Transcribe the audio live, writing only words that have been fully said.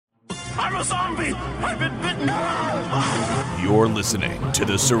I'm a zombie! I've been bitten! No! You're listening to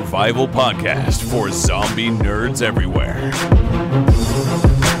the Survival Podcast for zombie nerds everywhere.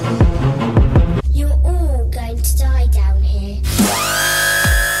 You're all going to die down here.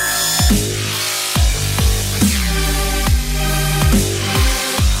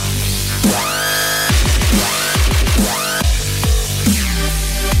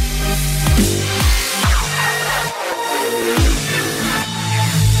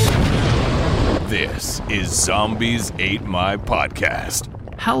 This is Zombies Ate My Podcast.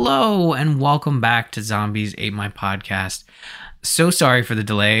 Hello, and welcome back to Zombies Ate My Podcast. So sorry for the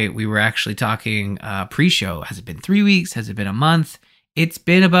delay. We were actually talking pre-show. Has it been 3 weeks? Has it been a month? It's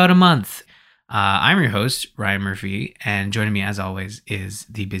been about a month. I'm your host, Ryan Murphy, and joining me as always is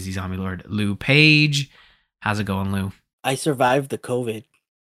the busy zombie lord, Lou Page. How's it going, Lou? I survived the COVID.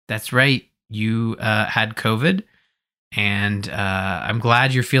 That's right. You had COVID, and I'm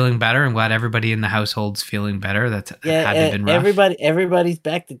glad you're feeling better. I'm glad everybody in the household's feeling better. Had to have been rough. Everybody's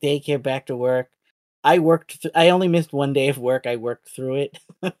back to daycare, back to work. I only missed one day of work. I worked through it.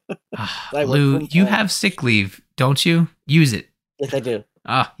 Lou, you have sick leave, don't you? Use it. Yes, I do.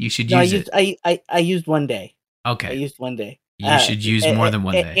 You should use it. I used one day. Okay. I used one day. You should use more than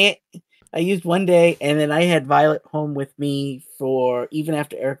one day. I used one day, and then I had Violet home with me even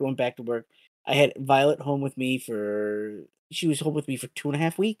after Erica went back to work. I had Violet home with me she was home with me for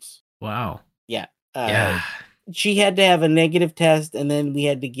 2.5 weeks. Wow. Yeah. Yeah. She had to have a negative test, and then we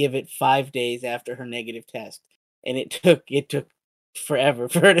had to give it 5 days after her negative test. And it took forever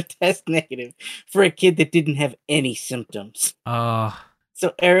for her to test negative for a kid that didn't have any symptoms.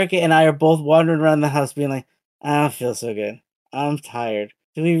 So Erica and I are both wandering around the house being like, I don't feel so good. I'm tired.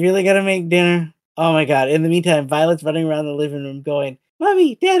 Do we really gotta make dinner? Oh my God. In the meantime, Violet's running around the living room going,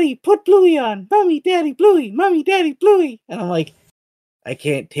 Mommy, Daddy, put Bluey on. Mommy, Daddy, Bluey. Mommy, Daddy, Bluey. And I'm like, I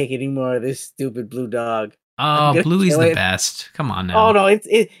can't take any more of this stupid blue dog. Oh, Bluey's the best. Come on now. Oh no,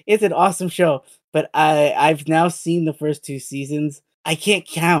 it's an awesome show. But I've now seen the first 2 seasons. I can't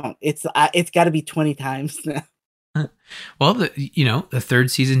count. It's got to be 20 times now. Well, the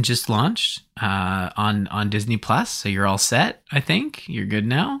third season just launched on Disney Plus, so you're all set. I think you're good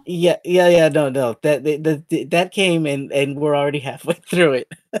now. Yeah. No. That came and we're already halfway through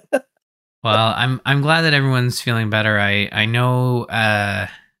it. Well, I'm glad that everyone's feeling better. I know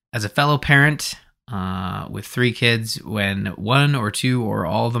as a fellow parent with 3 kids, when 1 or 2 or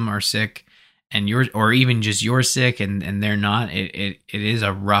all of them are sick, and you're sick and they're not, it is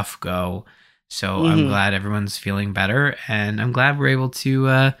a rough go. So I'm glad everyone's feeling better, and I'm glad we're able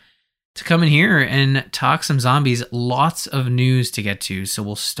to come in here and talk some zombies. Lots of news to get to, so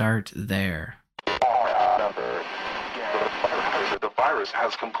we'll start there. The virus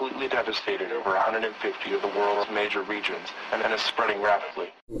has completely devastated over 150 of the world's major regions and is spreading rapidly.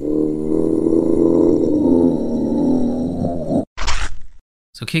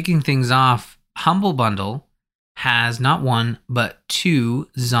 So kicking things off, Humble Bundle has not 1, but 2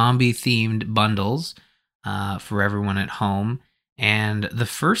 zombie-themed bundles for everyone at home. And the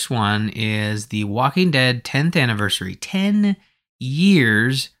first one is the Walking Dead 10th anniversary. 10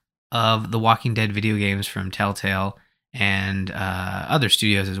 years of the Walking Dead video games from Telltale, and other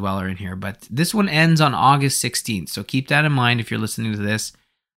studios as well are in here. But this one ends on August 16th, so keep that in mind if you're listening to this.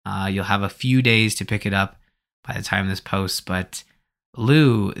 You'll have a few days to pick it up by the time this posts. But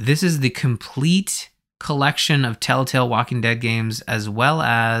Lou, this is the complete collection of Telltale Walking Dead games, as well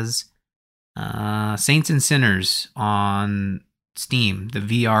as Saints and Sinners on Steam, the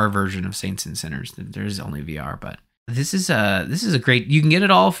VR version of Saints and Sinners. There's only VR, but this is a great. You can get it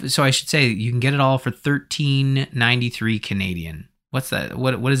all. So I should say you can get it all for $13.93 Canadian. What's that?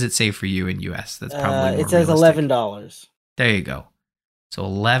 What does it say for you in US? That's probably more it says realistic. $11. There you go. So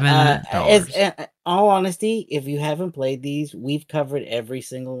 $11. All honesty, if you haven't played these, we've covered every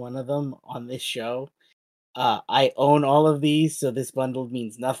single one of them on this show. I own all of these, so this bundle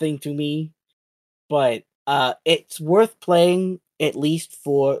means nothing to me. But it's worth playing, at least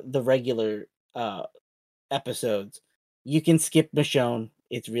for the regular episodes. You can skip Michonne.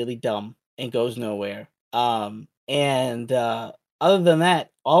 It's really dumb and goes nowhere. Other than that,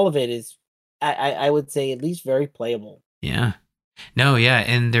 all of it is, I would say, at least very playable. Yeah. No, yeah,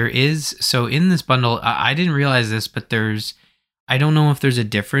 and there is, so in this bundle, I didn't realize this, but I don't know if there's a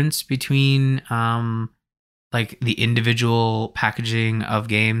difference between like the individual packaging of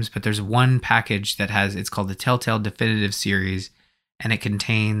games, but there's one package that it's called the Telltale Definitive Series, and it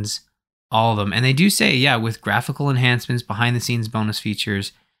contains all of them. And they do say, yeah, with graphical enhancements, behind the scenes bonus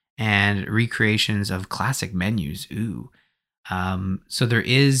features, and recreations of classic menus. Ooh. So there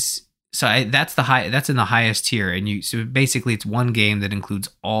is that's in the highest tier, and so basically it's one game that includes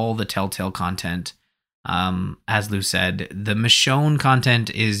all the Telltale content. As Lou said, the Michonne content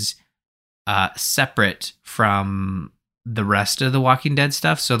is separate from the rest of the Walking Dead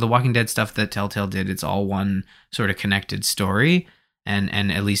stuff. So the Walking Dead stuff that Telltale did, it's all one sort of connected story,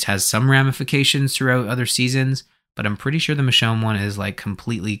 and at least has some ramifications throughout other seasons. But I'm pretty sure the Michonne one is like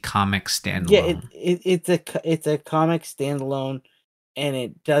completely comic standalone. Yeah, it's a comic standalone, and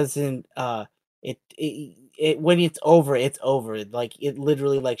it doesn't it when it's over, it's over. Like it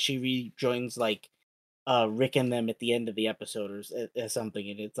literally, like she rejoins like Rick and them at the end of the episode or something,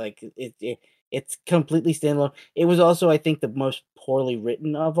 and it's like it's completely standalone. It was also, I think, the most poorly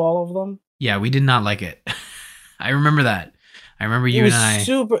written of all of them. Yeah, we did not like it. I remember that. I remember you and I.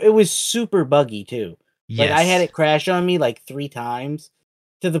 It was super buggy too. Yes. Like I had it crash on me like 3 times,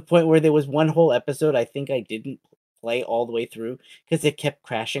 to the point where there was one whole episode I think I didn't play all the way through because it kept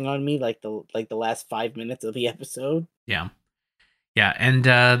crashing on me like the last 5 minutes of the episode. Yeah. Yeah, and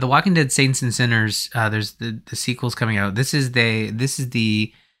The Walking Dead Saints and Sinners, there's the sequels coming out. This is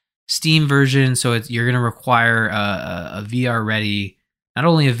the Steam version, so you're going to require a VR ready, not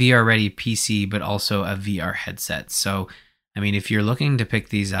only a VR ready PC, but also a VR headset. So, I mean, if you're looking to pick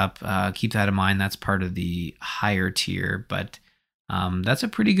these up, keep that in mind. That's part of the higher tier, but that's a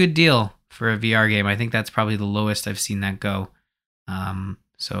pretty good deal for a VR game. I think that's probably the lowest I've seen that go.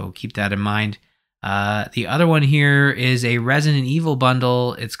 So keep that in mind. The other one here is a Resident Evil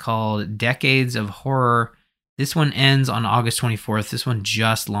bundle. It's called Decades of Horror. This one ends on August 24th. This one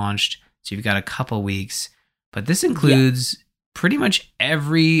just launched, so you've got a couple weeks. But this includes pretty much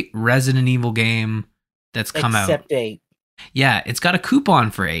every Resident Evil game that's come out. Except 8. Yeah, it's got a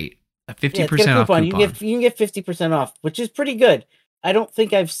coupon for 8. A 50% off coupon. You can get 50% off, which is pretty good. I don't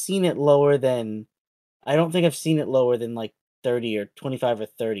think I've seen it lower than like 30 or 25 or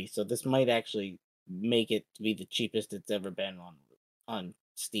 30. So this might actually make it to be the cheapest it's ever been on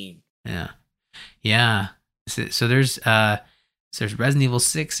Steam. Yeah. So there's Resident Evil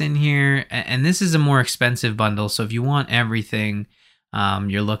 6 in here, and this is a more expensive bundle. So if you want everything,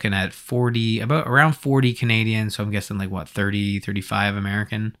 you're looking at around 40 Canadian. So I'm guessing like what, 30, 35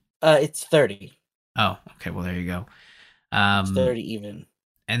 American? It's 30. Oh, okay. Well, there you go. It's 30 even.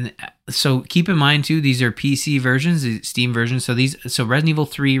 And so keep in mind too, these are PC versions, Steam versions. So Resident Evil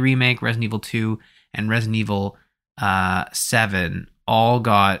 3 Remake, Resident Evil 2, and Resident Evil 7 all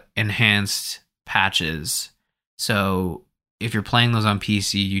got enhanced patches. So if you're playing those on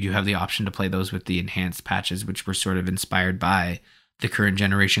PC, you do have the option to play those with the enhanced patches, which were sort of inspired by the current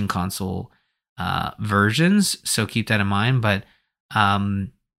generation console versions. So keep that in mind. But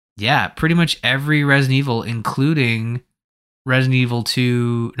pretty much every Resident Evil, including Resident Evil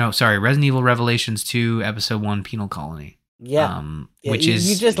Revelations 2, Episode 1, Penal Colony. Yeah. Which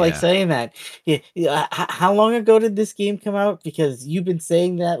you just like saying that. Yeah. How long ago did this game come out? Because you've been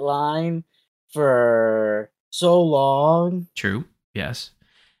saying that line for so long. True. Yes.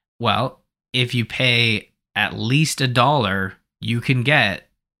 Well, if you pay at least $1, you can get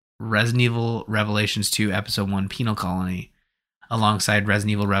Resident Evil Revelations 2, Episode 1, Penal Colony, alongside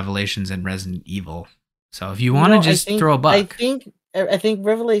Resident Evil Revelations and Resident Evil. So if you want to just throw a buck. I think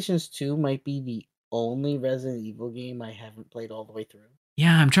Revelations 2 might be the only Resident Evil game I haven't played all the way through.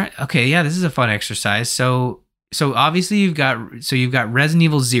 Yeah, I'm trying. Okay, yeah, this is a fun exercise. So obviously you've got Resident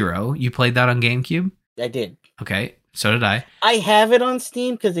Evil 0. You played that on GameCube? I did. Okay, so did I. I have it on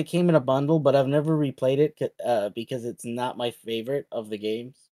Steam because it came in a bundle, but I've never replayed it because it's not my favorite of the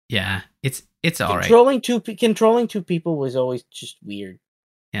games. Yeah, it's all right. Controlling two people was always just weird.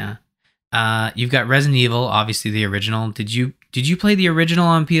 Yeah. You've got Resident Evil, obviously the original. Did you play the original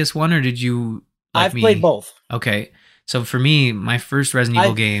on PS1 or did you? I've played both. Okay, so for me, my first Resident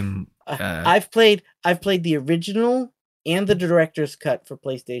Evil game. I've played the original and the director's cut for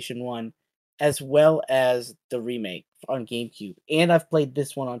PlayStation 1, as well as the remake on GameCube, and I've played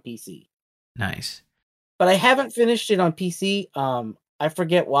this one on PC. Nice, but I haven't finished it on PC. I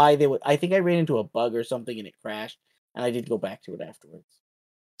forget why I think I ran into a bug or something and it crashed, and I did go back to it afterwards.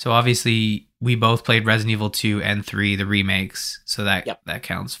 So obviously, we both played Resident Evil 2 and 3, the remakes, so that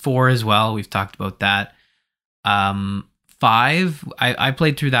counts. 4 as well, we've talked about that. 5, I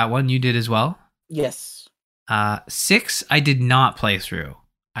played through that one. You did as well? Yes. 6, I did not play through.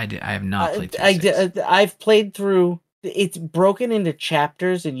 I have not played through 6. I've played through. It's broken into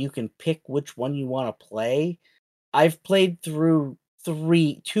chapters, and you can pick which one you want to play. I've played through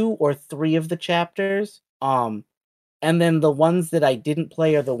 2 or 3 of the chapters. And then the ones that I didn't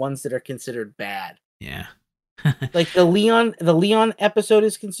play are the ones that are considered bad. Yeah. Like the Leon episode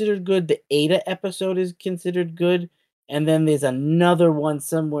is considered good. The Ada episode is considered good. And then there's another one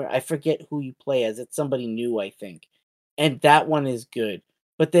somewhere. I forget who you play as. It's somebody new, I think. And that one is good.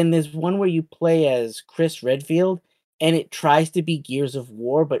 But then there's one where you play as Chris Redfield, and it tries to be Gears of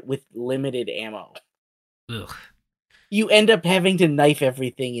War, but with limited ammo. Ugh. You end up having to knife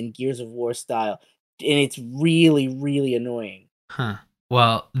everything in Gears of War style, and it's really, really annoying. Huh.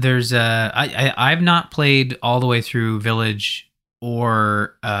 Well, there's I've not played all the way through Village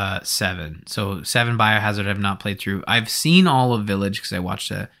or 7. So 7 Biohazard I've not played through. I've seen all of Village because I watched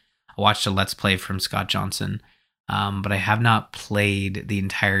a Let's Play from Scott Johnson. But I have not played the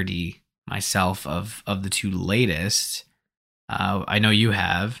entirety myself of the two latest. I know you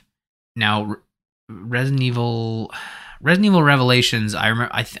have. Now, Resident Evil Revelations. I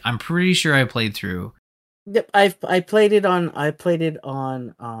remember. I'm pretty sure I played through. Yep, I played it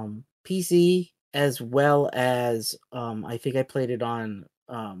on PC as well as I think I played it on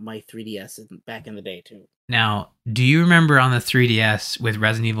my 3DS back in the day too. Now, do you remember on the 3DS with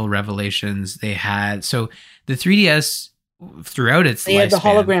Resident Evil Revelations, they had... So, the 3DS, throughout its They had the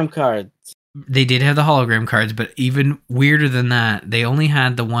hologram cards. They did have the hologram cards, but even weirder than that, they only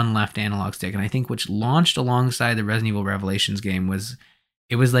had the one left analog stick. And I think which launched alongside the Resident Evil Revelations game was...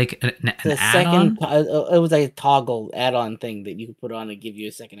 It was like an add-on? It was like a toggle add-on thing that you could put on and give you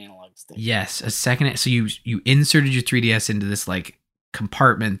a second analog stick. Yes, a second... So, you inserted your 3DS into this, like,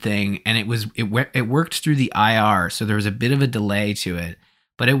 compartment thing, and it worked through the IR, so there was a bit of a delay to it,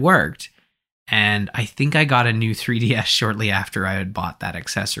 but it worked. And I think I got a new 3DS shortly after I had bought that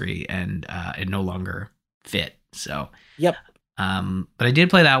accessory, and it no longer fit. So yep. But I did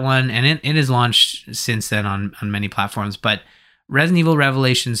play that one, and it has launched since then on many platforms. But Resident Evil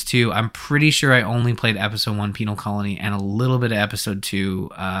Revelations 2, I'm pretty sure I only played Episode 1 Penal Colony and a little bit of Episode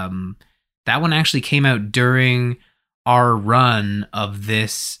 2. That one actually came out during our run of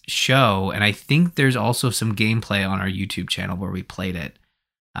this show, and I think there's also some gameplay on our YouTube channel where we played it.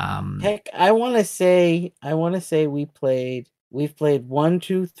 Heck, I want to say we've played 1,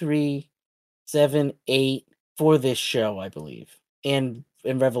 2, 3, 7, 8 for this show, I believe. And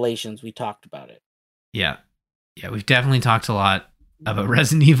in Revelations, we talked about it. Yeah, we've definitely talked a lot about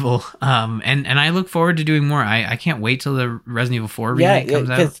Resident Evil, and I look forward to doing more. I can't wait till the Resident Evil 4 remake comes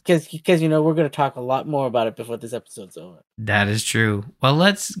out. Because we're going to talk a lot more about it before this episode's over. That is true. Well,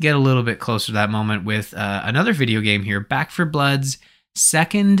 let's get a little bit closer to that moment with another video game here. Back 4 Blood's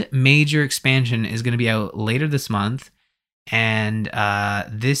second major expansion is going to be out later this month, and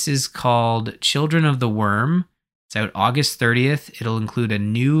this is called Children of the Worm. It's out August 30th. It'll include a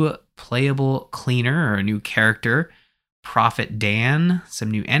new playable cleaner or a new character, Prophet Dan,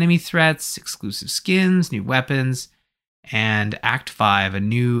 some new enemy threats, exclusive skins, new weapons, and Act 5, a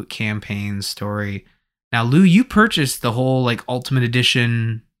new campaign story. Now, Lou, you purchased the whole like Ultimate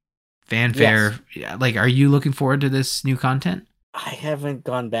Edition fanfare. Yes. Like, are you looking forward to this new content? I haven't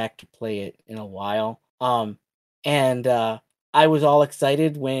gone back to play it in a while. And I was all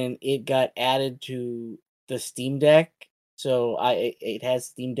excited when it got added to the Steam Deck. So it has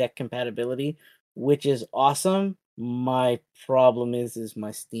Steam Deck compatibility, which is awesome. My problem is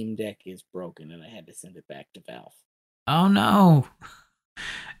my Steam Deck is broken and I had to send it back to Valve. Oh no.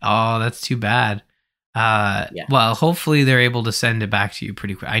 Oh, that's too bad. Yeah. Well, hopefully they're able to send it back to you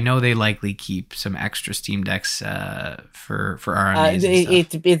pretty quick. I know they likely keep some extra Steam Decks for RMAs.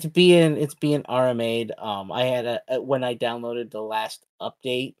 It's being RMA'd. I had when I downloaded the last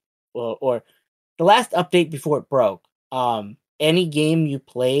update or the last update before it broke. Any game you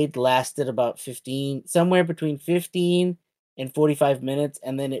played lasted about somewhere between 15 and 45 minutes,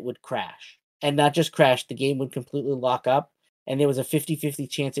 and then it would crash. And not just crash, the game would completely lock up, and there was a 50-50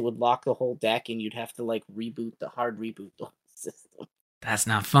 chance it would lock the whole deck, and you'd have to like hard reboot the whole system. That's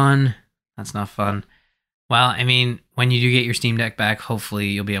not fun. Well, I mean, when you do get your Steam Deck back, hopefully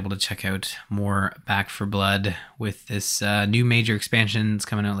you'll be able to check out more Back 4 Blood with this new major expansion that's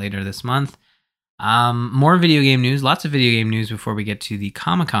coming out later this month. More video game news, lots of video game news before we get to the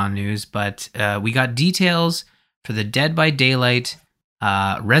Comic-Con news, but we got details for the Dead by Daylight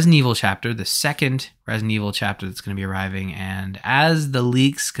Resident Evil chapter, the second Resident Evil chapter that's going to be arriving, and as the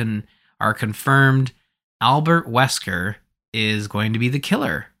leaks are confirmed, Albert Wesker is going to be the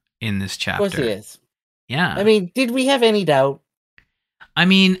killer in this chapter. Of course he is. Yeah. I mean, did we have any doubt? I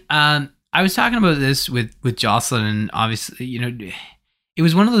mean, I was talking about this with Jocelyn, and obviously, it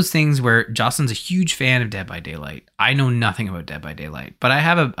was one of those things where Jocelyn's a huge fan of Dead by Daylight. I know nothing about Dead by Daylight, but I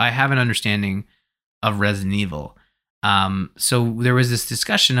have an understanding of Resident Evil. So there was this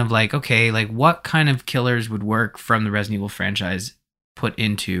discussion of like, okay, like what kind of killers would work from the Resident Evil franchise put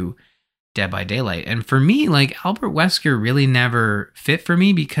into Dead by Daylight? And for me, like Albert Wesker really never fit for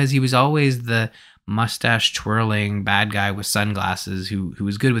me because he was always the mustache twirling bad guy with sunglasses who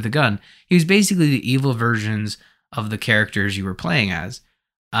was good with a gun. He was basically the evil versions of the characters you were playing as.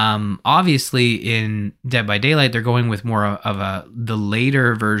 Obviously in Dead by Daylight, they're going with more of the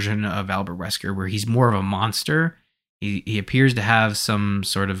later version of Albert Wesker, where he's more of a monster. He appears to have some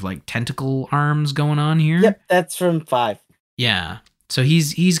sort of like tentacle arms going on here. Yep, that's from 5. Yeah. So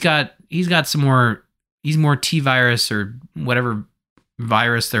he's got some more. He's more T-virus or whatever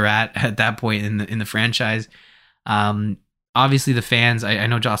virus they're at that point in the franchise. Obviously the fans. I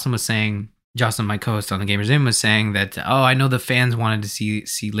know Jocelyn, my co-host on the Gamers Inn, was saying that I know the fans wanted to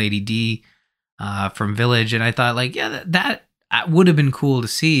see Lady D from Village, and I thought like that would have been cool to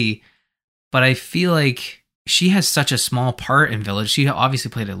see, but I feel like she has such a small part in Village. She obviously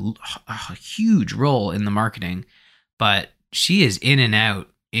played a huge role in the marketing, but she is in and out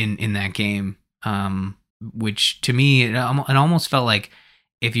in that game, which to me it almost felt like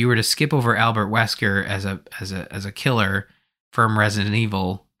if you were to skip over Albert Wesker as a killer from Resident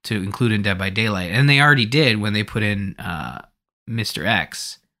Evil to include in Dead by Daylight, and they already did when they put in Mr.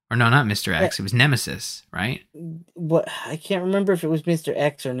 X, or no, not Mr. X, it was Nemesis, right? What, I can't remember if it was Mr.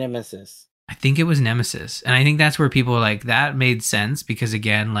 X or Nemesis. I think it was Nemesis. And I think that's where people were like, that made sense because,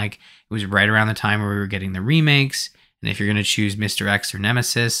 again, like it was right around the time where we were getting the remakes. And if you're going to choose Mr. X or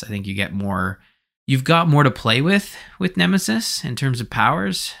Nemesis, I think you've got more to play with Nemesis in terms of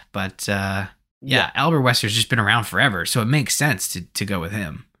powers. But yeah, Albert Wesker's just been around forever. So it makes sense to go with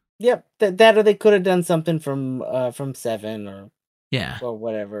him. Yep. That or they could have done something from 7 or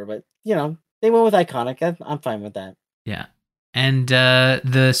whatever. But, they went with iconic. I'm fine with that. Yeah. And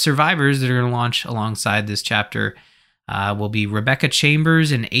the survivors that are going to launch alongside this chapter will be Rebecca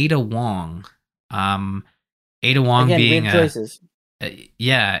Chambers and Ada Wong. Ada Wong being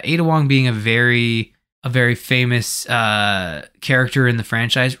Ada Wong being a very famous character in the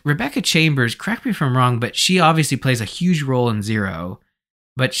franchise. Rebecca Chambers, correct me if I'm wrong, but she obviously plays a huge role in Zero.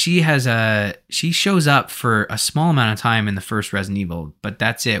 But she shows up for a small amount of time in the first Resident Evil, but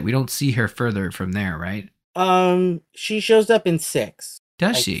that's it. We don't see her further from there, right? She shows up in 6.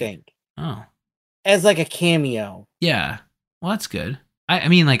 Does she? I think. Oh. As like a cameo. Yeah. Well, that's good. I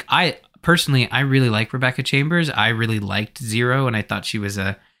mean, like, I really like Rebecca Chambers. I really liked Zero, and I thought she was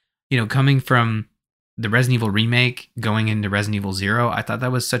coming from the Resident Evil remake, going into Resident Evil 0, I thought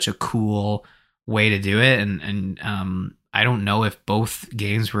that was such a cool way to do it. And I don't know if both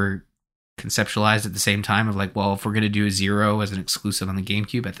games were conceptualized at the same time of like, well, if we're going to do a 0 as an exclusive on the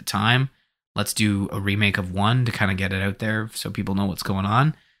GameCube at the time, let's do a remake of 1 to kind of get it out there so people know what's going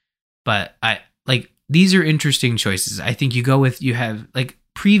on. But these are interesting choices. I think you have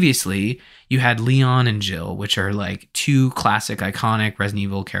previously you had Leon and Jill, which are like 2 classic iconic Resident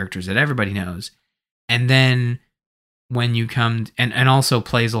Evil characters that everybody knows. And then when you come and also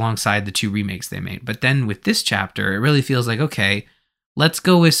plays alongside the 2 remakes they made. But then with this chapter, it really feels like, okay, let's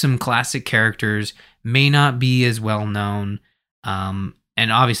go with some classic characters, may not be as well known. And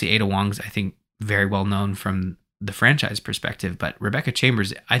obviously Ada Wong's, I think, very well known from the franchise perspective, but Rebecca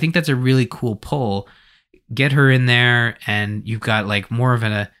Chambers, I think that's a really cool pull. Get her in there, and you've got like more of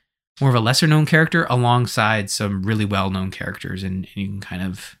a lesser known character alongside some really well known characters, and you can kind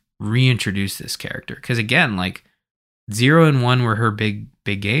of reintroduce this character. Because again, like 0 and 1 were her big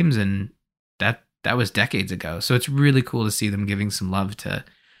games, and that was decades ago. So it's really cool to see them giving some love to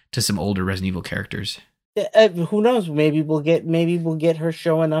some older Resident Evil characters. Who knows? Maybe we'll get her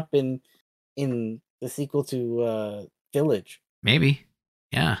showing up in the sequel to Village. Maybe,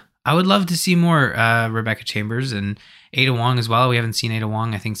 yeah. I would love to see more Rebecca Chambers and Ada Wong as well. We haven't seen Ada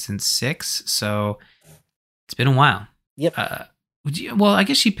Wong, I think, since 6, so it's been a while. Yep. Well, I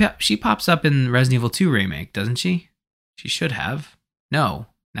guess she pops up in Resident Evil 2 remake, doesn't she? She should have. No,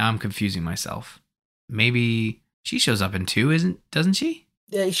 now I'm confusing myself. Maybe she shows up in 2, doesn't she?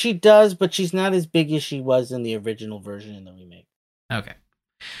 Yeah, she does, but she's not as big as she was in the original version in the remake. Okay.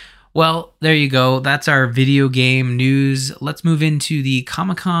 Well, there you go. That's our video game news. Let's move into the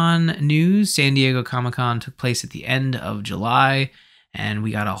Comic-Con news. San Diego Comic-Con took place at the end of July, and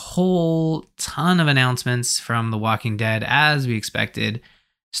we got a whole ton of announcements from The Walking Dead, as we expected.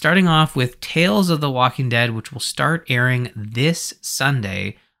 Starting off with Tales of the Walking Dead, which will start airing this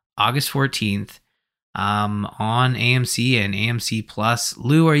Sunday, August 14th, on AMC and AMC Plus.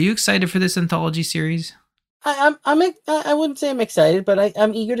 Lou, are you excited for this anthology series? I wouldn't say I'm excited, but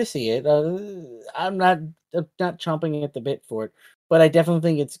I'm eager to see it. I'm not chomping at the bit for it, but I definitely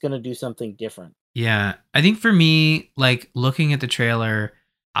think it's going to do something different. Yeah, I think for me, like looking at the trailer,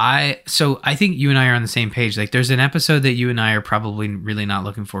 I think you and I are on the same page. Like, there's an episode that you and I are probably really not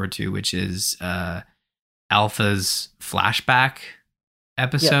looking forward to, which is Alpha's flashback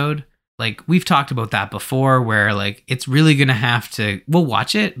episode. Yep. like we've talked about that before, where like it's really gonna have to. We'll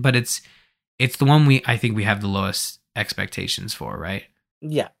watch it, but it's the one I think we have the lowest expectations for, right?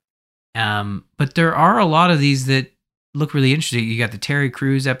 Yeah. But there are a lot of these that look really interesting. You got the Terry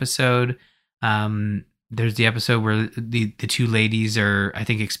Crews episode. There's the episode where the two ladies are, I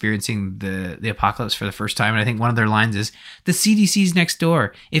think, experiencing the apocalypse for the first time. And I think one of their lines is, "The CDC's next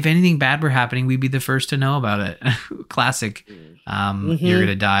door. If anything bad were happening, we'd be the first to know about it." Classic. You're going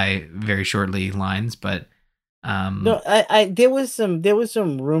to die very shortly lines. But no, there was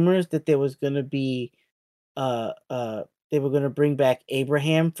some rumors that there was going to be, they were going to bring back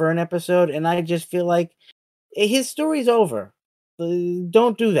Abraham for an episode. And I just feel like his story's over.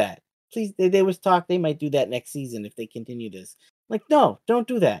 Don't do that. Please, there was talk they might do that next season if they continue this. Like, no, don't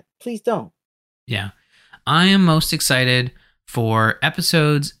do that. Please don't. Yeah. I am most excited for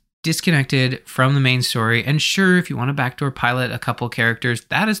episodes disconnected from the main story. And sure, if you want to backdoor pilot a couple characters,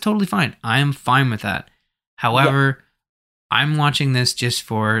 that is totally fine. I am fine with that. However, I'm watching this just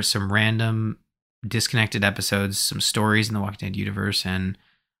for some random disconnected episodes, some stories in the Walking Dead universe. And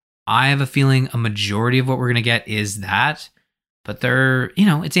I have a feeling a majority of what we're going to get is that. But they're,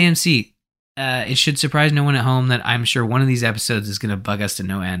 it's AMC. It should surprise no one at home that I'm sure one of these episodes is going to bug us to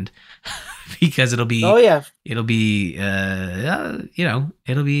no end because it'll be, it'll be AMC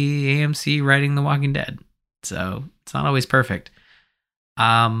writing The Walking Dead. So it's not always perfect.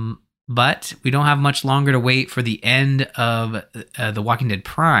 But we don't have much longer to wait for the end of The Walking Dead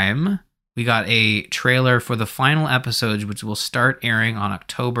Prime. We got a trailer for the final episodes, which will start airing on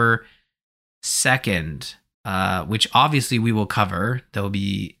October 2nd. Which obviously we will cover. There'll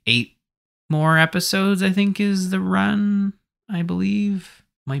be 8 more episodes, I think, is the run, I believe.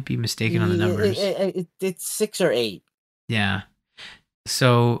 Might be mistaken on the numbers. It's 6 or 8. Yeah.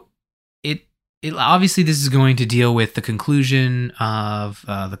 So it obviously this is going to deal with the conclusion of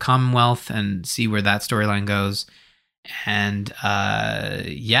the Commonwealth and see where that storyline goes. And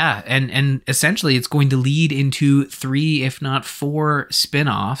and essentially it's going to lead into 3, if not 4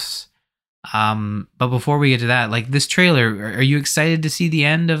 spin-offs. But before we get to that, like this trailer, are you excited to see the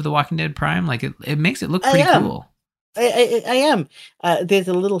end of The Walking Dead Prime? Like it makes it look pretty cool. I am. There's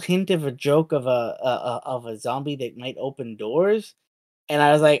a little hint of a joke of a zombie that might open doors, and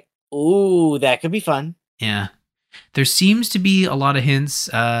I was like, "Ooh, that could be fun." Yeah, there seems to be a lot of hints,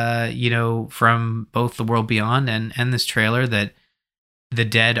 from both The World Beyond and this trailer that the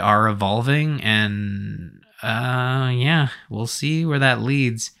dead are evolving, and we'll see where that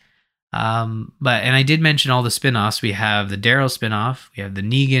leads. And I did mention all the spin-offs. We have the Daryl spin-off, we have the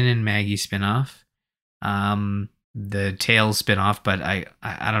Negan and Maggie spin-off, the Tales spin-off, but I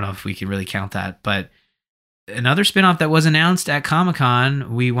don't know if we can really count that. But another spin-off that was announced at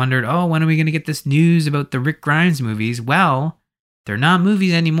Comic-Con, we wondered, when are we going to get this news about the Rick Grimes movies? Well, they're not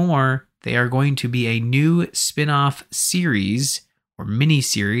movies anymore. They are going to be a new spin-off series or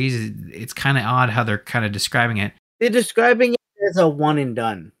mini-series. It's kind of odd how they're kind of describing it. They're describing it as a one and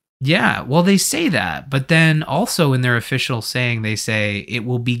done. Yeah, well, they say that, but then also in their official saying, they say it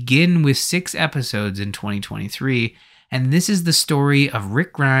will begin with 6 episodes in 2023, and this is the story of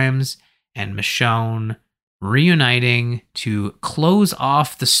Rick Grimes and Michonne reuniting to close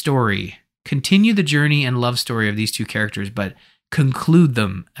off the story, continue the journey and love story of these two characters, but conclude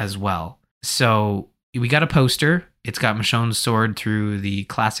them as well. So we got a poster. It's got Michonne's sword through the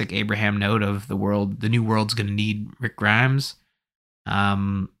classic Abraham note of the new world's going to need Rick Grimes.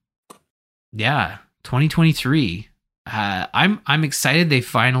 2023. I'm excited they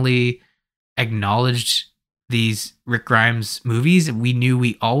finally acknowledged these Rick Grimes movies. We knew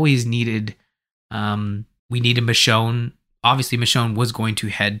we always needed Michonne. Obviously, Michonne was going to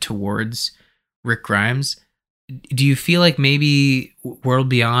head towards Rick Grimes. Do you feel like maybe World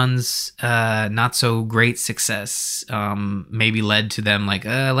Beyond's not so great success maybe led to them like,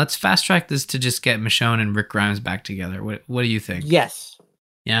 let's fast track this to just get Michonne and Rick Grimes back together? What do you think? Yes.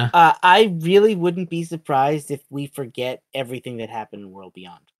 Yeah. I really wouldn't be surprised if we forget everything that happened in World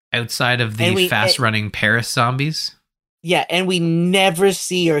Beyond. Outside of the fast-running Paris zombies? Yeah, and we never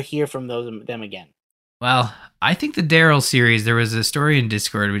see or hear from them again. Well, I think the Daryl series, there was a story in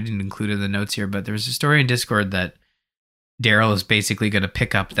Discord, we didn't include it in the notes here, but there was a story in Discord that Daryl is basically going to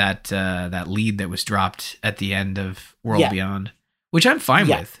pick up that lead that was dropped at the end of World Beyond, which I'm fine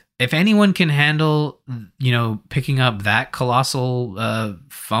with. If anyone can handle, picking up that colossal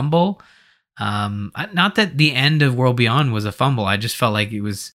fumble, not that the end of World Beyond was a fumble. I just felt like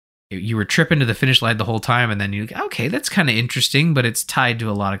you were tripping to the finish line the whole time, and then you're like, okay, that's kind of interesting, but it's tied to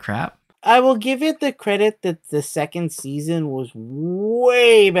a lot of crap. I will give it the credit that the second season was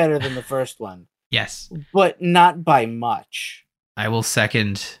way better than the first one. Yes. But not by much. I will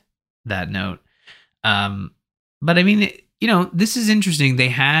second that note. But I mean, this is interesting. They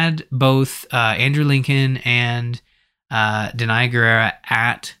had both Andrew Lincoln and Denai Guerrera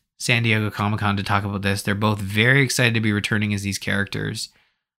at San Diego Comic-Con to talk about this. They're both very excited to be returning as these characters.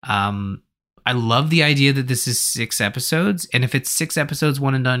 I love the idea that this is 6 episodes, and if it's 6 episodes,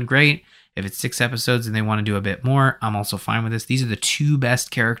 one and done, great. If it's 6 episodes and they want to do a bit more, I'm also fine with this. These are the 2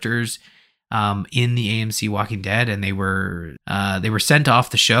 best characters in the AMC Walking Dead, and they were sent off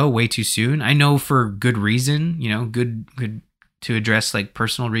the show way too soon. I know for good reason, good to address like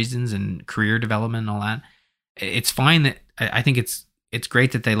personal reasons and career development and all that. It's fine that I think it's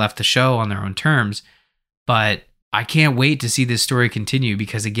great that they left the show on their own terms, but I can't wait to see this story continue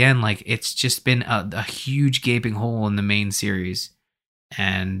because again, like it's just been a huge gaping hole in the main series,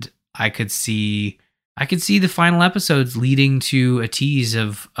 and I could see the final episodes leading to a tease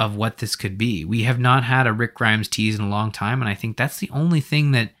of what this could be. We have not had a Rick Grimes tease in a long time, and I think that's the only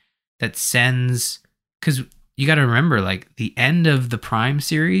thing that sends, because you got to remember, like the end of the Prime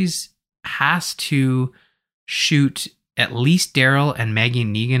series has to shoot at least Daryl and Maggie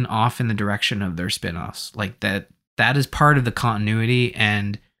and Negan off in the direction of their spinoffs. Like that is part of the continuity,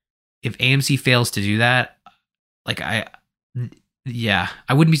 and if AMC fails to do that, like I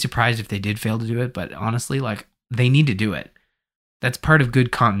wouldn't be surprised if they did fail to do it, but honestly, like they need to do it. That's part of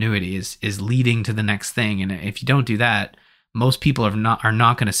good continuity is leading to the next thing, and if you don't do that, most people are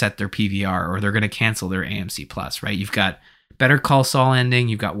not going to set their PVR, or they're going to cancel their AMC Plus, right? You've got Better Call Saul ending,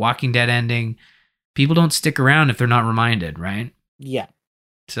 you've got Walking Dead ending. People don't stick around if they're not reminded, right? Yeah.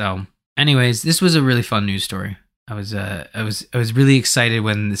 So, anyways, this was a really fun news story. I was really excited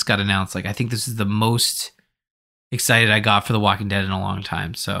when this got announced. Like, I think this is the most excited I got for The Walking Dead in a long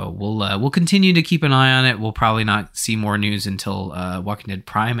time. So we'll continue to keep an eye on it. We'll probably not see more news until Walking Dead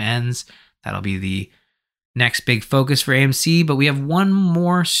Prime ends. That'll be the next big focus for AMC. But we have one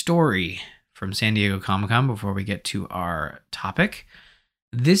more story from San Diego Comic-Con before we get to our topic.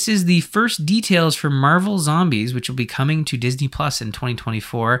 This is the first details for Marvel Zombies, which will be coming to Disney Plus in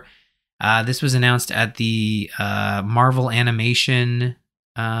 2024. This was announced at the Marvel Animation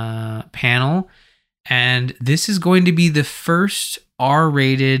panel, and this is going to be the first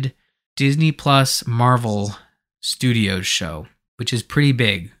R-rated Disney Plus Marvel Studios show, which is pretty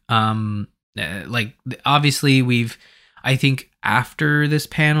big. Like obviously I think after this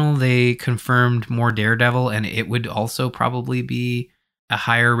panel they confirmed more Daredevil, and it would also probably be a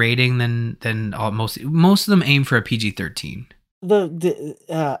higher rating than most of them aim for a PG-13.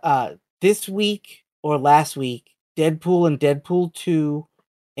 This week or last week, Deadpool and Deadpool 2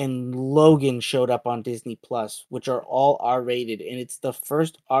 and Logan showed up on Disney Plus, which are all R-rated, and it's the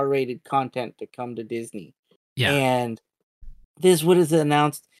first R-rated content to come to Disney. Yeah. And this was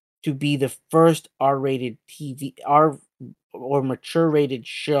announced to be the first R-rated TV or mature-rated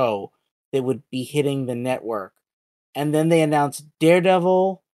show that would be hitting the network. And then they announced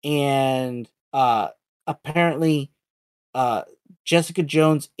Daredevil and apparently Jessica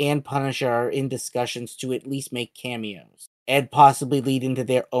Jones and Punisher are in discussions to at least make cameos and possibly lead into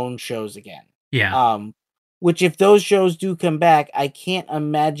their own shows again. Yeah. Which if those shows do come back, I can't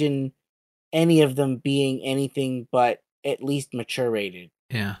imagine any of them being anything but at least mature rated.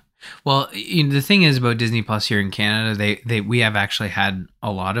 Yeah. Well, the thing is about Disney Plus here in Canada, we have actually had a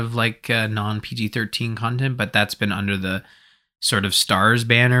lot of like non PG-13 content, but that's been under the sort of Stars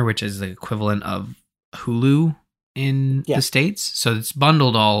banner, which is the equivalent of Hulu in the States. So it's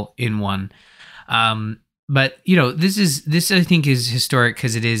bundled all in one. But this I think is historic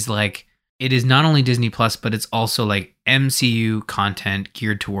because it is not only Disney Plus, but it's also like MCU content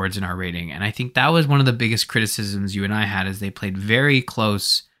geared towards an R rating. And I think that was one of the biggest criticisms you and I had, is they played very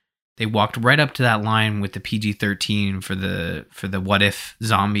close. They walked right up to that line with the PG-13 for the What If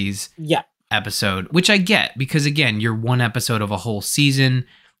Zombies episode, which I get because, again, you're one episode of a whole season.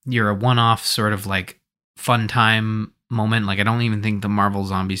 You're a one-off sort of like fun time moment. Like, I don't even think the Marvel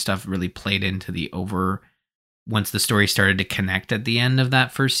zombie stuff really played into once the story started to connect at the end of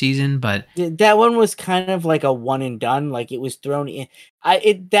that first season. But that one was kind of like a one and done. Like, it was thrown in.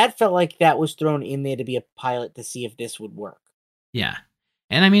 That felt like that was thrown in there to be a pilot to see if this would work. Yeah.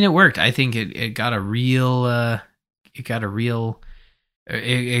 And I mean, it worked. I think we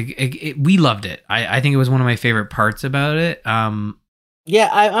loved it. I think it was one of my favorite parts about it. Yeah,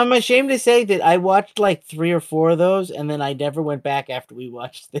 I'm ashamed to say that I watched like 3 or 4 of those, and then I never went back after we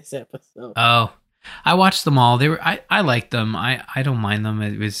watched this episode. Oh, I watched them all. I liked them. I don't mind them.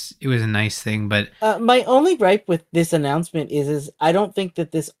 It was a nice thing, but my only gripe with this announcement is I don't think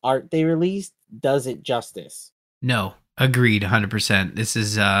that this art they released does it justice. No. Agreed, 100%. This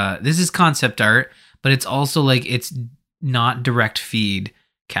is concept art, but it's also like it's not direct feed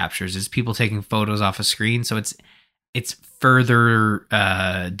captures. It's people taking photos off a screen, so it's further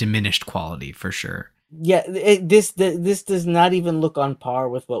diminished quality for sure. Yeah, this does not even look on par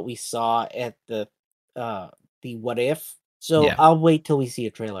with what we saw at the What If. So Yeah. I'll wait till we see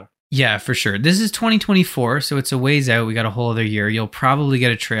a trailer. Yeah, for sure. This is 2024, so it's a ways out. We got a whole other year. You'll probably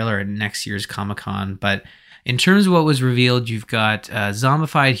get a trailer at next year's Comic-Con. But in terms of what was revealed, you've got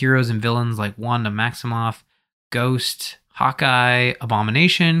zombified heroes and villains like Wanda Maximoff, Ghost, Hawkeye,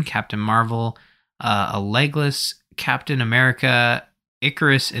 Abomination, Captain Marvel, a legless Captain America,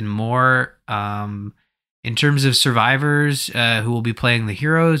 Icarus, and more. In terms of survivors who will be playing the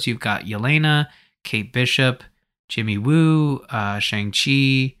heroes, you've got Yelena, Kate Bishop, Jimmy Woo,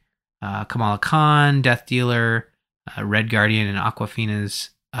 Shang-Chi, Kamala Khan, Death Dealer, Red Guardian, and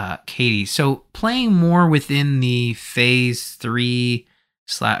Aquafina's Katie. So playing more within the Phase 3,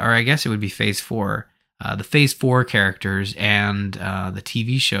 or I guess it would be Phase 4, the Phase 4 characters and the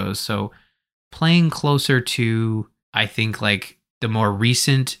TV shows. So playing closer to, I think, like the more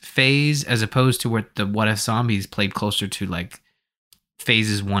recent phase, as opposed to what the What If Zombies played closer to, like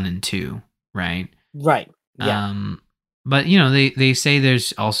phases 1 and 2, right? Right. Yeah. But you know, they say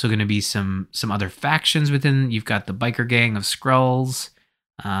there's also going to be some other factions within. You've got the biker gang of Skrulls.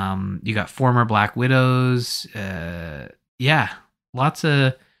 You got former Black Widows. Yeah, lots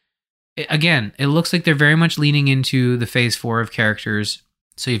of. Again, it looks like they're very much leaning into the Phase 4 of characters.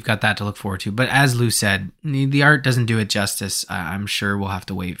 So you've got that to look forward to. But as Lou said, the art doesn't do it justice. I'm sure we'll have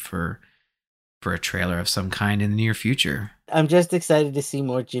to wait for a trailer of some kind in the near future. I'm just excited to see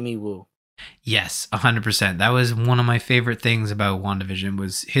more Jimmy Woo. Yes, 100%. That was one of my favorite things about WandaVision,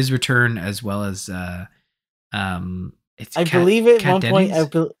 was his return, as well as it's I Kat, believe at Kat one Dennings?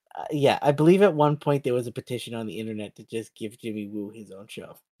 point, I believe at one point there was a petition on the internet to just give Jimmy Woo his own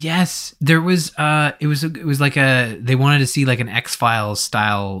show. Yes, there was. It was like they wanted to see like an X-Files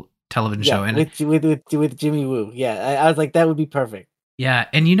style television show, and with Jimmy Woo. Yeah, I was like, that would be perfect. yeah,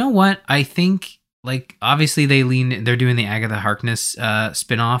 and you know what? I think, like, obviously they're doing the Agatha Harkness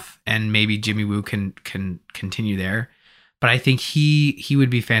spinoff, and maybe Jimmy Woo can continue there. But I think he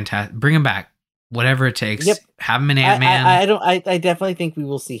would be fantastic. Bring him back, whatever it takes. Yep. Have him in Ant-Man. I definitely think we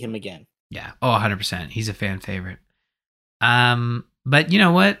will see him again. Yeah. Oh, 100%. He's a fan favorite. But you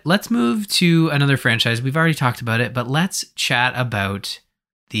know what? Let's move to another franchise. We've already talked about it, but let's chat about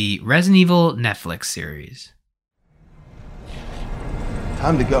the Resident Evil Netflix series.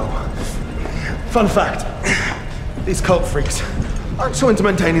 Time to go. Fun fact, these cult freaks aren't so into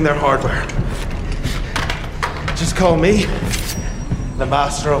maintaining their hardware. Just call me the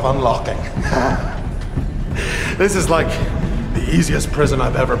master of unlocking. This is like the easiest prison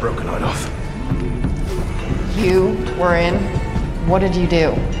I've ever broken out of. You were in. What did you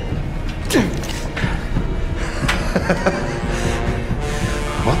do?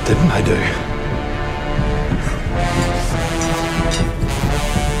 What didn't I do?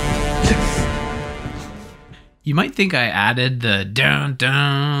 You might think I added the dun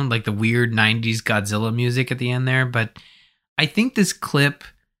dun, like the weird 90s Godzilla music at the end there, but I think this clip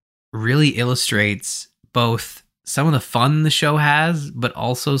really illustrates both some of the fun the show has, but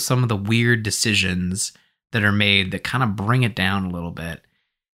also some of the weird decisions that are made that kind of bring it down a little bit.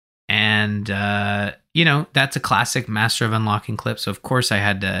 And you know, that's a classic Master of Unlocking clip, so of course I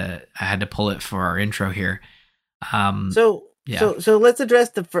had to pull it for our intro here. So let's address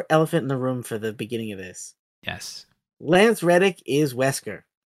the elephant in the room for the beginning of this. Yes. Lance Reddick is Wesker.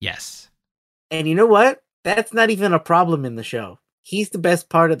 Yes. And you know what? That's not even a problem in the show. He's the best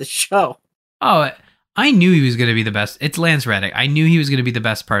part of the show. Oh, I knew he was going to be the best. It's Lance Reddick. I knew he was going to be the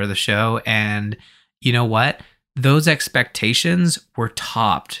best part of the show. And you know what? Those expectations were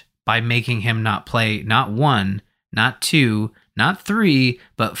topped by making him not play not one, not two, not three,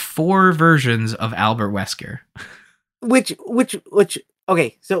 but 4 versions of Albert Wesker. Which,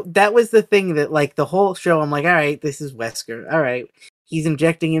 okay, so that was the thing that, like, the whole show, I'm like, all right, this is Wesker. All right. He's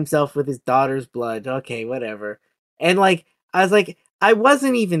injecting himself with his daughter's blood. Okay, whatever. And, like, I was like, I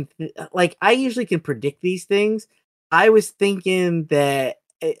wasn't even, like, I usually can predict these things. I was thinking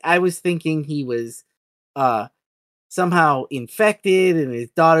he was somehow infected and his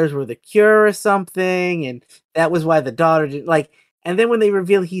daughters were the cure or something. And that was why the daughter didn't, like, and then when they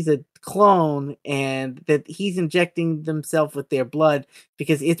reveal he's a clone and that he's injecting themselves with their blood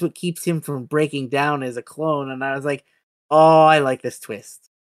because it's what keeps him from breaking down as a clone, and I was like, oh, I like this twist.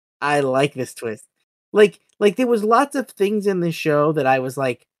 Like there was lots of things in the show that I was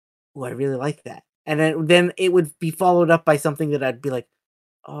like, oh, I really like that, and then it would be followed up by something that I'd be like,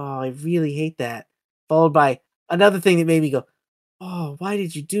 oh, I really hate that, followed by another thing that made me go, oh, why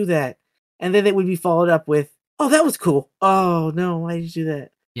did you do that? And then it would be followed up with, oh, that was cool. Oh no, why did you do that?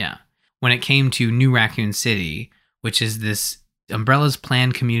 Yeah. When it came to New Raccoon City, which is this Umbrella's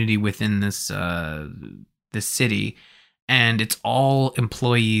planned community within this this city, and it's all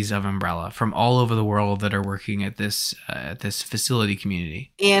employees of Umbrella from all over the world that are working at this facility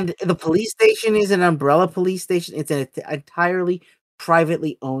community. And the police station is an Umbrella police station. It's an entirely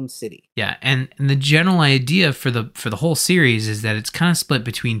privately owned city. Yeah, and the general idea for the whole series is that it's kind of split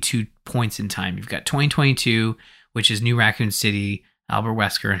between 2 points in time. You've got 2022, which is New Raccoon City, Albert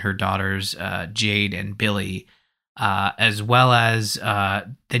Wesker and her daughters, Jade and Billy, as well as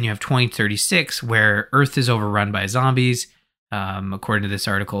then you have 2036, where Earth is overrun by zombies. According to this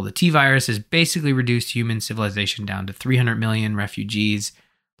article, the T-virus has basically reduced human civilization down to 300 million refugees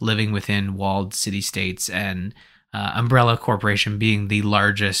living within walled city-states, and Umbrella Corporation being the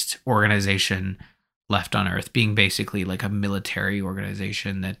largest organization left on Earth, being basically like a military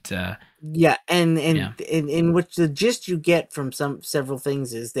organization that in which the gist you get from several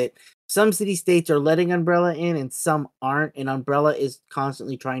things is that some city states are letting Umbrella in and some aren't, and Umbrella is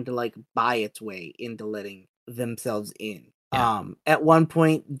constantly trying to like buy its way into letting themselves in. At one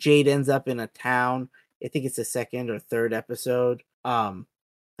point Jade ends up in a town. I think it's the second or third episode. I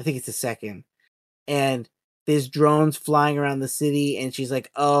think it's the second, and there's drones flying around the city, and she's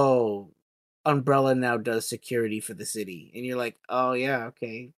like, oh, Umbrella now does security for the city. And you're like, oh yeah,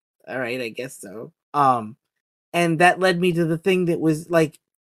 okay. All right, I guess so. And that led me to the thing that was like,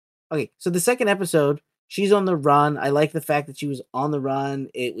 okay, so the second episode, she's on the run. I like the fact that she was on the run.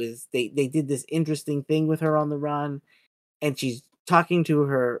 It was, they did this interesting thing with her on the run, and she's talking to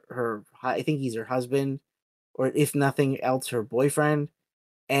her, I think he's her husband, or if nothing else, her boyfriend.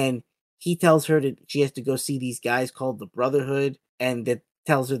 And he tells her that she has to go see these guys called the Brotherhood, and that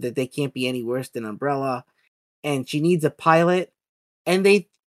tells her that they can't be any worse than Umbrella, and she needs a pilot. And they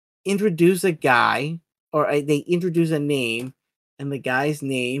introduce a guy, or they introduce a name, and the guy's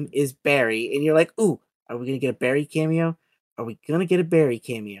name is Barry. And you're like, ooh, are we gonna get a Barry cameo? Are we gonna get a Barry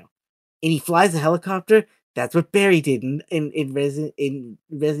cameo? And he flies a helicopter. That's what Barry did in Resident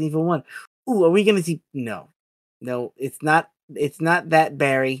Evil 1. Ooh, are we gonna see? No, it's not. It's not that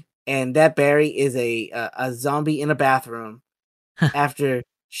Barry. And that Barry is a zombie in a bathroom after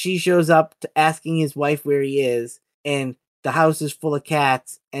she shows up to asking his wife where he is, and the house is full of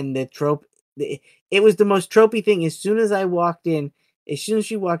cats. And the trope, it was the most tropey thing. As soon as she walked in,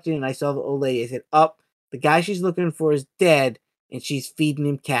 and I saw the old lady, I said, the guy she's looking for is dead, and she's feeding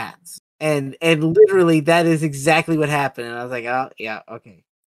him cats. And literally that is exactly what happened. And I was like, oh yeah, okay.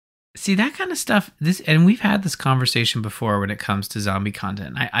 See, that kind of stuff, and we've had this conversation before when it comes to zombie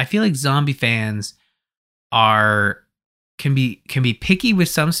content. I feel like zombie fans can be picky with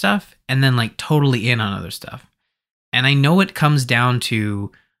some stuff and then like totally in on other stuff. And I know it comes down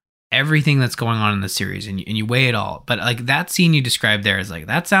to everything that's going on in the series, and you weigh it all. But like that scene you described there is like,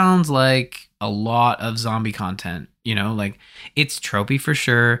 that sounds like a lot of zombie content. You know, like it's tropey for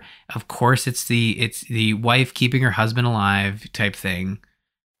sure. Of course, it's the wife keeping her husband alive type thing.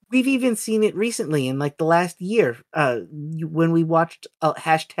 We've even seen it recently in like the last year when we watched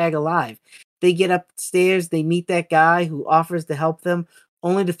 #Alive. They get upstairs, they meet that guy who offers to help them,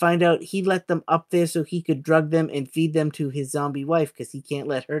 only to find out he let them up there so he could drug them and feed them to his zombie wife because he can't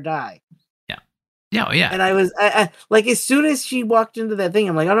let her die. Yeah. Oh, yeah. And I was like, as soon as she walked into that thing,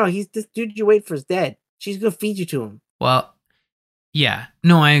 I'm like, oh no, this dude you wait for is dead. She's going to feed you to him. Well, yeah.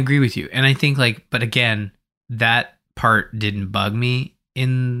 No, I agree with you. And I think like, but again, that part didn't bug me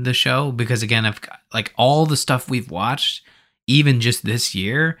in the show because again, I've like all the stuff we've watched, even just this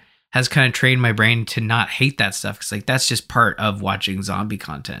year, has kind of trained my brain to not hate that stuff because like that's just part of watching zombie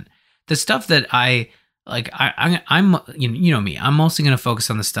content. The stuff that I'm you know me, I'm mostly going to focus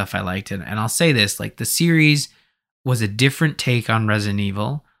on the stuff I liked, and I'll say this, like the series was a different take on Resident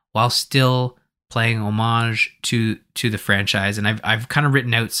Evil while still playing homage to the franchise, and I've kind of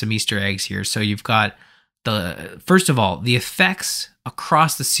written out some Easter eggs here. So you've got first of all, the effects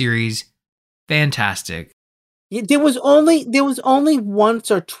across the series, fantastic. There was only once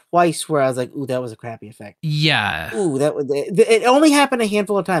or twice where I was like, "Ooh, that was a crappy effect." Yeah. Ooh, it only happened a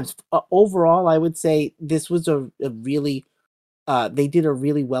handful of times. Overall, I would say this was a really, they did a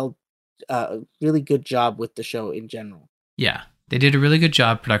really really good job with the show in general. Yeah, they did a really good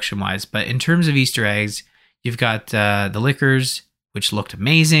job production wise. But in terms of Easter eggs, you've got the Lickers, which looked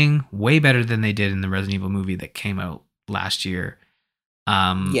amazing, way better than they did in the Resident Evil movie that came out last year.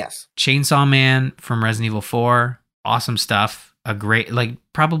 Yes. Chainsaw Man from Resident Evil 4, awesome stuff. A great, like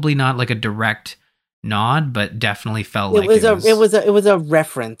probably not like a direct nod, but definitely felt like it was a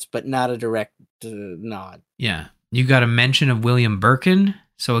reference, but not a direct nod. Yeah. You got a mention of William Birkin.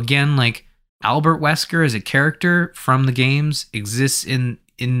 So again, like Albert Wesker as a character from the games exists in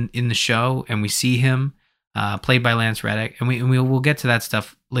in the show, and we see him played by Lance Reddick, and we'll get to that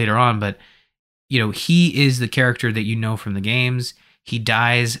stuff later on. But he is the character that you know from the games. He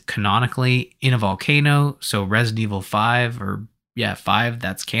dies canonically in a volcano, so Resident Evil 5 5,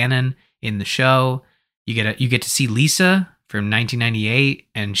 that's canon in the show. You get to see Lisa from 1998,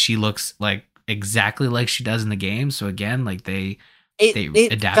 and she looks like exactly like she does in the game. So again, like they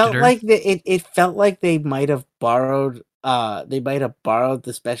adapted her. It felt like they might have borrowed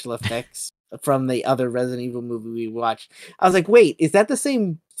the special effects from the other Resident Evil movie we watched. I was like, wait, is that the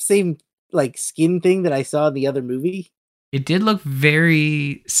same like skin thing that I saw in the other movie? It did look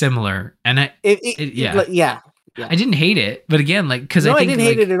very similar, and I didn't hate it, but again, like because I didn't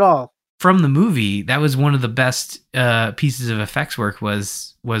hate it at all. From the movie, that was one of the best pieces of effects work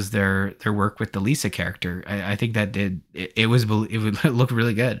was their work with the Lisa character. I think that it looked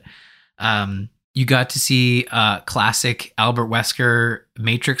really good. You got to see classic Albert Wesker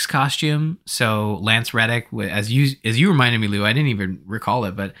Matrix costume. So Lance Reddick, as you reminded me, Lou, I didn't even recall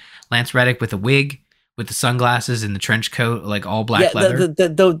it, but Lance Reddick with a wig, with the sunglasses and the trench coat, like all black leather.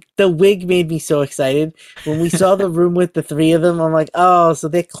 The wig made me so excited. When we saw the room with the three of them, I'm like, oh, so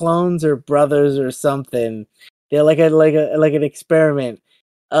they're clones or brothers or something. They're like an experiment.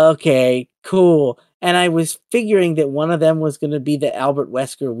 Okay, cool. And I was figuring that one of them was going to be the Albert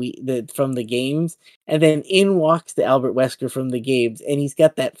Wesker from the games, and then in walks the Albert Wesker from the games, and he's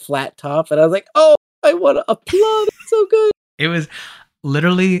got that flat top, and I was like, oh, I want to applaud. It's so good. It was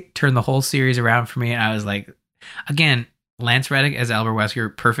literally turned the whole series around for me, and I was like, again, Lance Reddick as Albert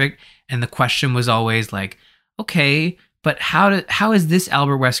Wesker, perfect. And the question was always like, okay, but how is this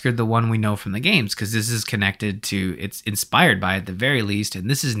Albert Wesker the one we know from the games? Because this is connected to, it's inspired by at the very least, and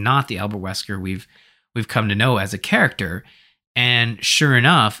this is not the Albert Wesker we've come to know as a character. And sure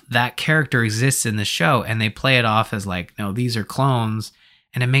enough, that character exists in the show, and they play it off as like, no, these are clones.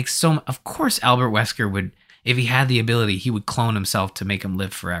 And it makes of course Albert Wesker would, if he had the ability, he would clone himself to make him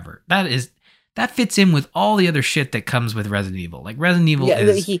live forever. That fits in with all the other shit that comes with Resident Evil. Like Resident Evil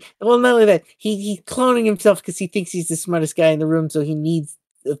is... not only that, he's cloning himself because he thinks he's the smartest guy in the room, so he needs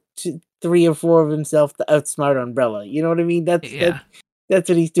 3 or 4 of himself to outsmart Umbrella. You know what I mean? That's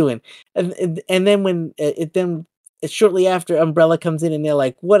what he's doing. And then when shortly after, Umbrella comes in and they're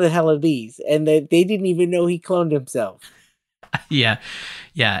like, what the hell are these? And they didn't even know he cloned himself. Yeah.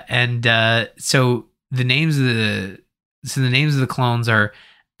 And so the names of the clones are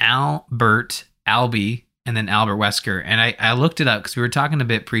Albert, Albie, and then Albert Wesker. And I looked it up because we were talking a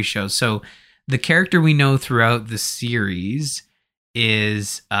bit pre-show. So the character we know throughout the series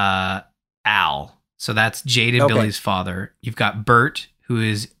is Al. So that's Jade and Billy's father. You've got Bert, who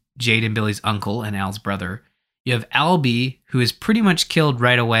is Jade and Billy's uncle and Al's brother. You have Albie, who is pretty much killed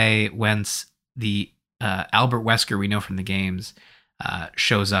right away once the Albert Wesker we know from the games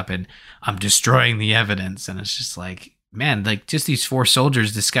shows up, and I'm destroying the evidence. And it's just like, man, like just these 4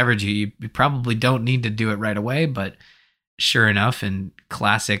 soldiers discovered you. You probably don't need to do it right away, but sure enough, in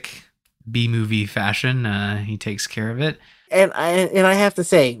classic B-movie fashion, he takes care of it. And I have to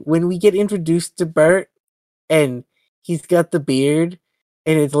say, when we get introduced to Bert, and he's got the beard,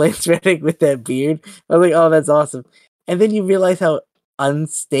 and it's Lance Reddick with that beard, I was like, oh, that's awesome. And then you realize how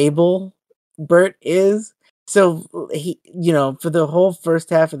unstable Bert is. So he, for the whole first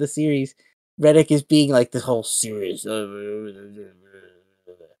half of the series, Reddick is being like this whole serious, and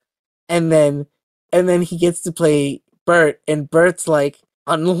then he gets to play Bert, and Bert's like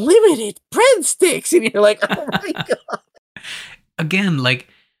unlimited breadsticks, and you're like, oh my god. Again, like,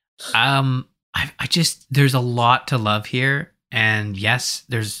 I just, there's a lot to love here, and yes,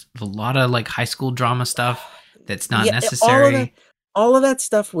 there's a lot of like high school drama stuff that's not necessary. All of that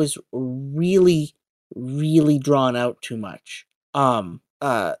stuff was really, really drawn out too much.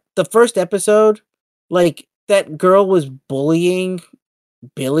 The first episode, like, that girl was bullying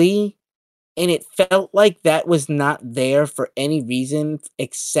Billy, and it felt like that was not there for any reason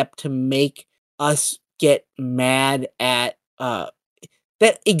except to make us get mad at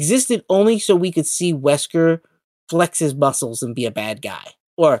that existed only so we could see Wesker flex his muscles and be a bad guy,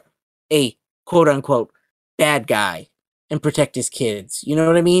 or a quote unquote bad guy, and protect his kids. You know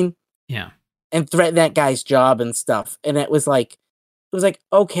what I mean? Yeah. And threaten that guy's job and stuff. And it was like,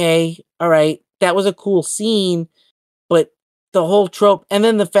 okay, all right, that was a cool scene, but the whole trope, and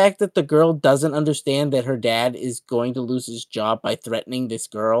then the fact that the girl doesn't understand that her dad is going to lose his job by threatening this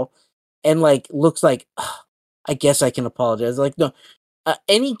girl, and like looks like, I guess I can apologize. Like, no,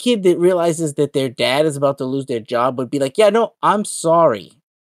 any kid that realizes that their dad is about to lose their job would be like, yeah, no, I'm sorry.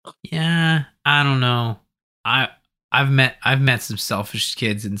 Yeah, I don't know. I've met some selfish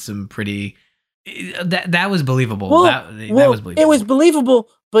kids and some pretty That was believable. Well, that was believable. It was believable,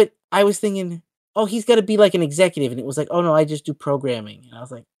 but I was thinking, oh, he's got to be like an executive, and it was like, oh no, I just do programming, and I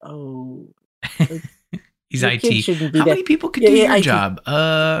was like, oh, like, he's your IT. kid shouldn't be How that- many people could do your IT. job?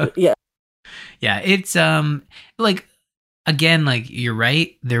 Yeah, Yeah, it's like, again, like, you're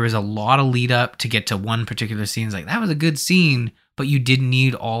right. There was a lot of lead up to get to one particular scene. It's like, that was a good scene, but you didn't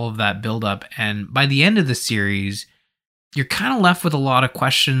need all of that build up. And by the end of the series, you're kind of left with a lot of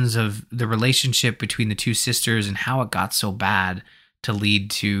questions of the relationship between the two sisters and how it got so bad to lead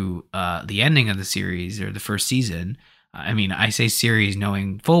to the ending of the series or the first season. I mean, I say series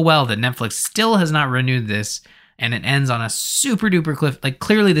knowing full well that Netflix still has not renewed this, and it ends on a super duper cliff. Like,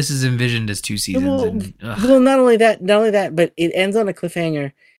 clearly this is envisioned as 2 seasons. well, not only that, but it ends on a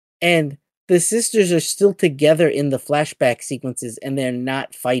cliffhanger, and the sisters are still together in the flashback sequences, and they're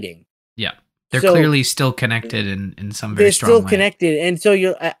not fighting. Yeah. They're So- clearly still connected in some very They're strong still way. connected, and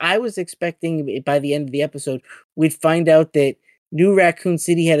so I was expecting by the end of the episode we'd find out that New Raccoon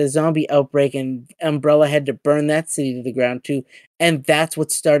City had a zombie outbreak, and Umbrella had to burn that city to the ground too, and that's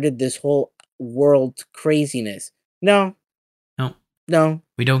what started this whole world craziness. No,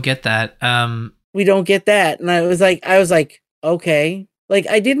 We don't get that. we don't get that, and I was like, okay, like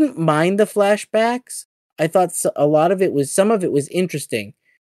I didn't mind the flashbacks. I thought some of it was interesting.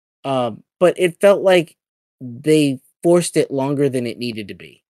 But it felt like they forced it longer than it needed to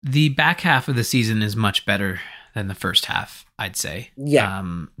be. The back half of the season is much better than the first half, I'd say. Yeah.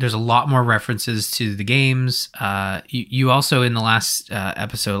 There's a lot more references to the games. You also, in the last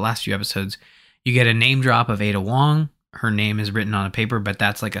few episodes, you get a name drop of Ada Wong. Her name is written on a paper, but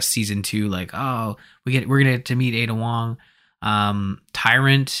that's like a season 2, like, oh, we're gonna get to meet Ada Wong.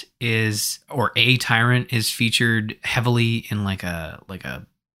 Tyrant is featured heavily in like a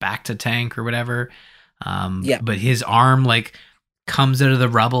Bacta tank or whatever. But his arm like comes out of the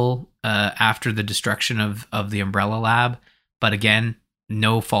rubble after the destruction of the Umbrella Lab. But again,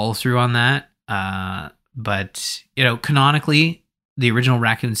 no follow through on that. But you know, canonically, the original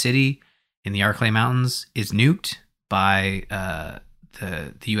Raccoon City in the Arklay Mountains is nuked by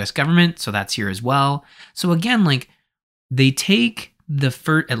the U.S. government, so that's here as well. So again, like, they take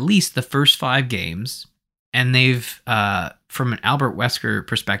at least the first 5 games, and they've from an Albert Wesker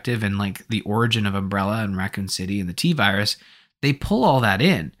perspective and like the origin of Umbrella and Raccoon City and the T-Virus, they pull all that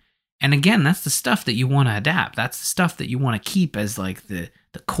in. And again, that's the stuff that you want to adapt. That's the stuff that you want to keep as like the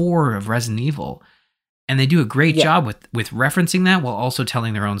core of Resident Evil. And they do a great job with referencing that while also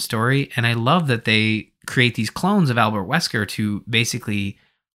telling their own story. And I love that they create these clones of Albert Wesker to basically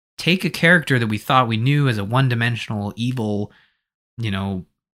take a character that we thought we knew as a one-dimensional evil, you know,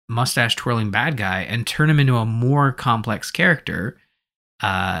 mustache twirling bad guy, and turn him into a more complex character,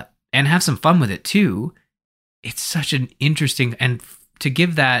 and have some fun with it too. It's such an interesting, and to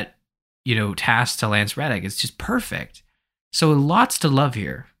give that, you know, task to Lance Reddick, it's just perfect. So lots to love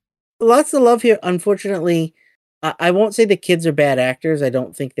here. Lots to love here. Unfortunately, I won't say the kids are bad actors. I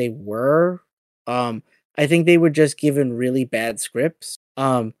don't think they were. I think they were just given really bad scripts.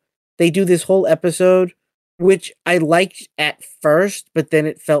 They do this whole episode, which I liked at first, but then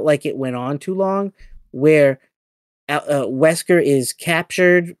it felt like it went on too long, where Wesker is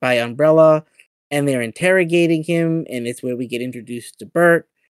captured by Umbrella, and they're interrogating him, and it's where we get introduced to Bert.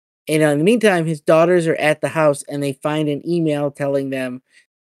 And in the meantime, his daughters are at the house, and they find an email telling them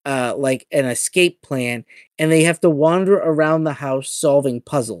like an escape plan, and they have to wander around the house solving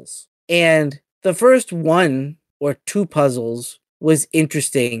puzzles. And the first 1 or 2 puzzles was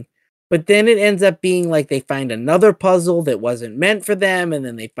interesting, but then it ends up being like they find another puzzle that wasn't meant for them, and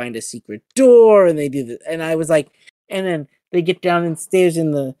then they find a secret door, and they do the, and I was like, and then they get downstairs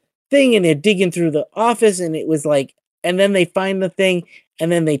in the thing, and they're digging through the office, and it was like, and then they find the thing,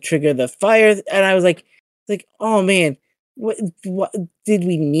 and then they trigger the fire, and I was like, oh man, what did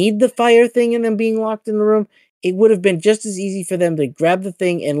we need the fire thing and them being locked in the room? It would have been just as easy for them to grab the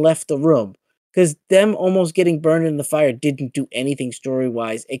thing and left the room. Because them almost getting burned in the fire didn't do anything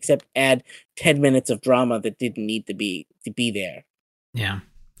story-wise except add 10 minutes of drama that didn't need to be there. Yeah.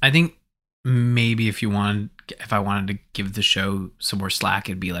 I think maybe if I wanted to give the show some more slack,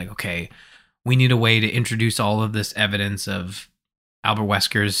 it'd be like, okay, we need a way to introduce all of this evidence of Albert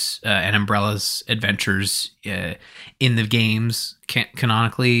Wesker's and Umbrella's adventures in the games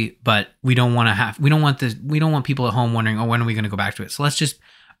canonically, but we don't want people at home wondering, oh, when are we going to go back to it? So let's just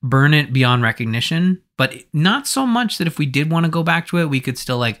burn it beyond recognition, but not so much that if we did want to go back to it, we could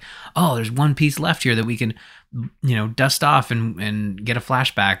still like, oh, there's one piece left here that we can, you know, dust off and get a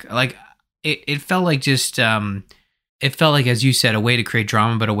flashback. Like it felt like just it felt like, as you said, a way to create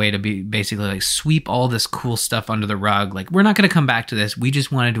drama, but a way to be basically like sweep all this cool stuff under the rug. Like, we're not going to come back to this. We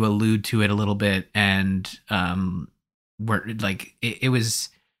just wanted to allude to it a little bit. And we're like, it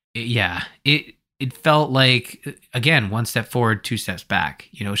felt like, again, one step forward, two steps back,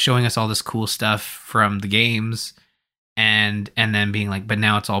 you know, showing us all this cool stuff from the games and then being like, but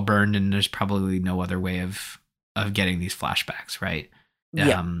now it's all burned and there's probably no other way of getting these flashbacks. Right.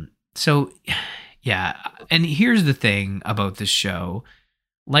 Yeah. So yeah. And here's the thing about this show.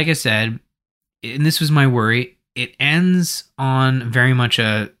 Like I said, and this was my worry, it ends on very much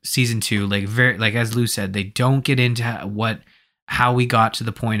a season 2, like as Lou said, they don't get into how we got to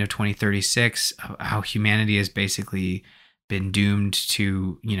the point of 2036, how humanity has basically been doomed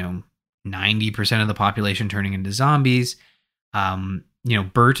to, you know, 90% of the population turning into zombies. You know,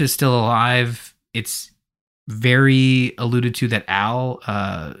 Bert is still alive. It's very alluded to that Al,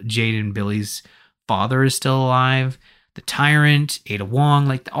 Jade and Billy's father, is still alive. The Tyrant, Ada Wong,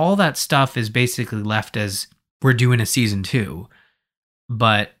 like all that stuff is basically left as we're doing a season 2.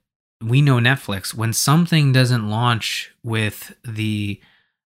 But we know Netflix, when something doesn't launch with the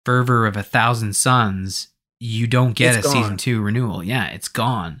fervor of 1,000 suns, you don't get a season 2 renewal. Yeah, it's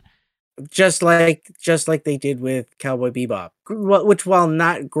gone. Just like they did with Cowboy Bebop, which, while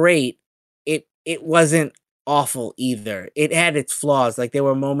not great, it wasn't awful either. It had its flaws. Like, there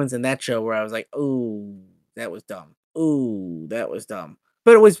were moments in that show where I was like, "Ooh, that was dumb. Ooh, that was dumb."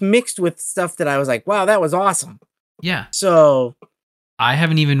 But it was mixed with stuff that I was like, "Wow, that was awesome." Yeah. So I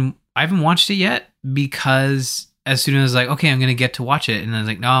haven't watched it yet, because as soon as like, okay, I'm gonna get to watch it, and then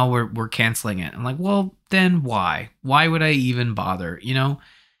like, no, we're canceling it. I'm like, well, then why? Why would I even bother? You know?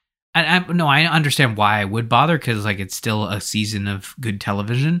 I understand why I would bother, because like it's still a season of good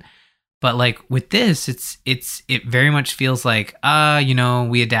television. But like with this, it very much feels like, you know,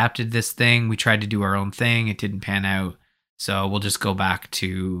 we adapted this thing, we tried to do our own thing, it didn't pan out, so we'll just go back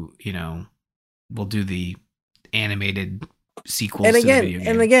to, you know, we'll do the animated sequels. And again, to the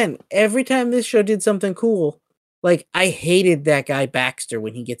video game. every time this show did something cool, like, I hated that guy Baxter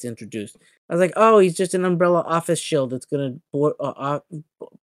when he gets introduced. I was like, oh, he's just an Umbrella office shield that's gonna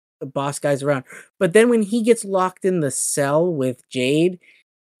boss guys around. But then when he gets locked in the cell with Jade,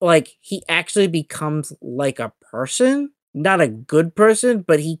 like, he actually becomes like a person, not a good person,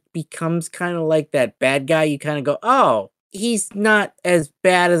 but he becomes kind of like that bad guy. You kind of go, oh, he's not as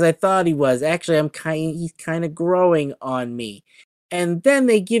bad as I thought he was. Actually, he's kind of growing on me. And then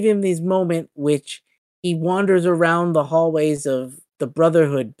they give him this moment which he wanders around the hallways of the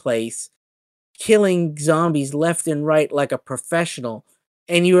Brotherhood place, killing zombies left and right like a professional.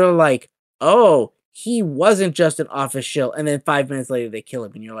 And you're like, oh, he wasn't just an office shill. And then 5 minutes later, they kill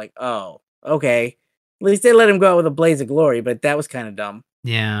him. And you're like, oh, okay. At least they let him go out with a blaze of glory, but that was kind of dumb.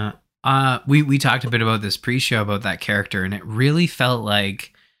 Yeah. We talked a bit about this pre-show about that character, and it really felt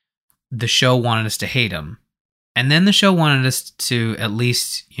like the show wanted us to hate him. And then the show wanted us to at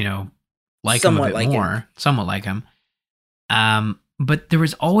least, you know, like him a bit more. Somewhat like him. But there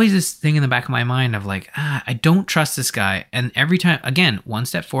was always this thing in the back of my mind of like, I don't trust this guy. And every time, again, one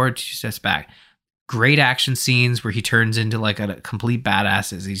step forward, two steps back. Great action scenes where he turns into like a complete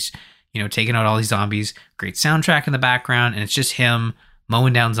badass as he's, you know, taking out all these zombies. Great soundtrack in the background, and it's just him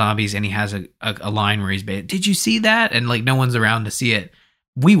mowing down zombies, and he has a line where he's been, did you see that? And like no one's around to see it.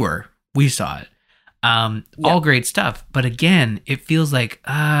 We saw it. All great stuff. But again, it feels like,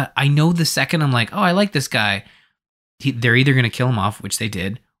 I know the second I'm like, oh, I like this guy, they're either going to kill him off, which they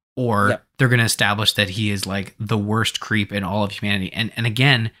did, or they're going to establish that he is like the worst creep in all of humanity. And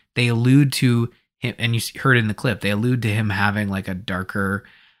again, they allude to him, and you heard it in the clip, they allude to him having like a darker,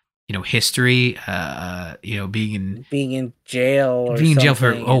 you know, history, you know, being in jail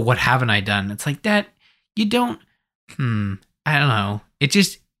for, oh, what haven't I done? It's like that. You don't, I don't know.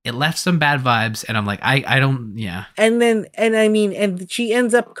 It left some bad vibes, and I'm like, I don't, yeah. And she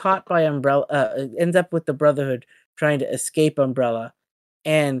ends up caught by Umbrella, ends up with the Brotherhood trying to escape Umbrella.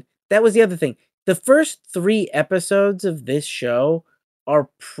 And that was the other thing. The first 3 episodes of this show are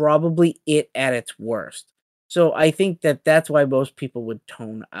probably it at its worst. So I think that's why most people would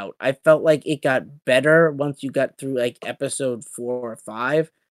tone out. I felt like it got better once you got through like episode 4 or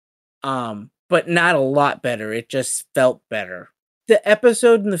 5. But not a lot better. It just felt better. The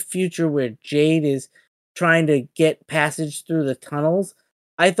episode in the future where Jade is trying to get passage through the tunnels,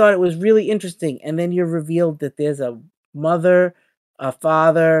 I thought it was really interesting. And then you're revealed that there's a mother, a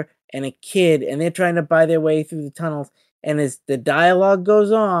father, and a kid, and they're trying to buy their way through the tunnels. And as the dialogue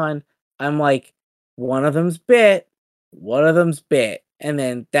goes on, I'm like, one of them's bit. And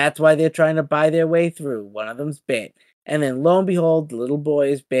then that's why they're trying to buy their way through. One of them's bit. And then lo and behold, the little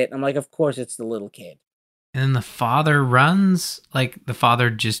boy is bit. I'm like, of course it's the little kid. And then the father runs, like the father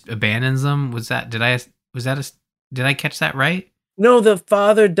just abandons them. Did I catch that right? No, the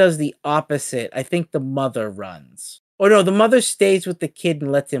father does the opposite. I think the mother runs. Or no, the mother stays with the kid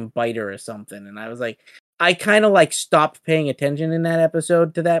and lets him bite her or something. And I was like, I kind of like stopped paying attention in that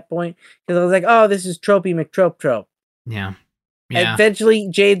episode to that point because I was like, oh, this is tropey McTrope. Yeah. And eventually,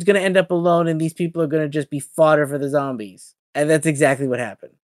 Jade's gonna end up alone, and these people are gonna just be fodder for the zombies. And that's exactly what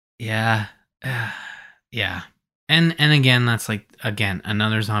happened. Yeah. Yeah. And again, that's like,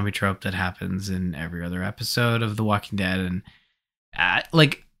 another zombie trope that happens in every other episode of The Walking Dead. And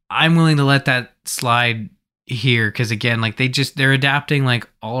like, I'm willing to let that slide here because, again, like they're adapting like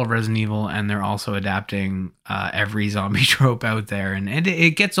all of Resident Evil, and they're also adapting every zombie trope out there. And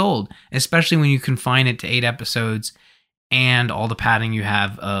it gets old, especially when you confine it to 8 episodes and all the padding you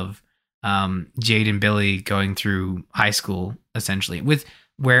have of Jade and Billy going through high school, essentially,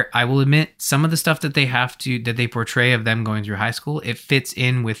 where I will admit some of the stuff that they portray of them going through high school, it fits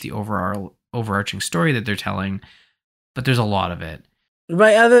in with the overarching story that they're telling, but there's a lot of it.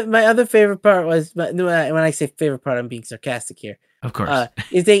 My other favorite part was, when I say favorite part, I'm being sarcastic here. Of course,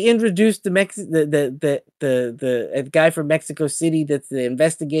 is they introduced the guy from Mexico City that's the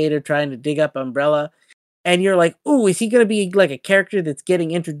investigator trying to dig up Umbrella, and you're like, ooh, is he gonna be like a character that's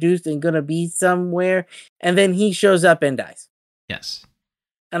getting introduced and gonna be somewhere? And then he shows up and dies. Yes.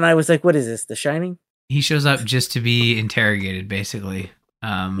 And I was like, what is this, The Shining? He shows up just to be interrogated, basically.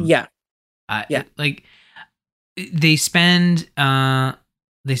 Yeah. Like, they spend a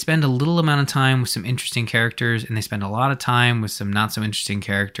little amount of time with some interesting characters, and they spend a lot of time with some not so interesting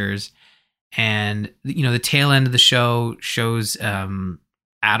characters. And, you know, the tail end of the show shows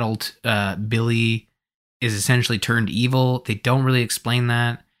adult Billy is essentially turned evil. They don't really explain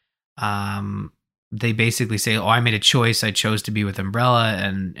that. They basically say, oh, I made a choice. I chose to be with Umbrella,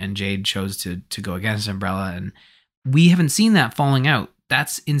 and Jade chose to go against Umbrella. And we haven't seen that falling out.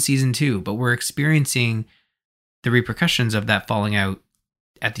 That's in season 2, but we're experiencing the repercussions of that falling out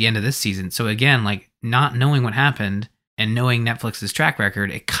at the end of this season. So again, like, not knowing what happened and knowing Netflix's track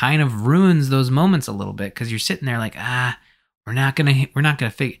record, it kind of ruins those moments a little bit, because you're sitting there like, we're not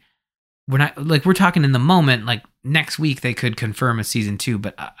like, we're talking in the moment, like next week they could confirm a season 2,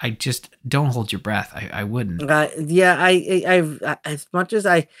 but I just don't hold your breath. I wouldn't.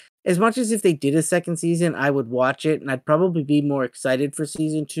 As much as if they did a second season, I would watch it, and I'd probably be more excited for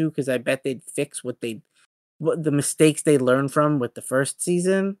season 2 because I bet they'd fix what the mistakes they learned from with the first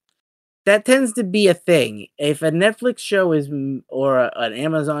season. That tends to be a thing. If a Netflix show or an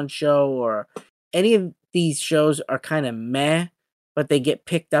Amazon show or any of these shows are kind of meh, but they get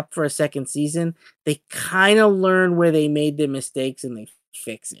picked up for a second season, they kind of learn where they made their mistakes and they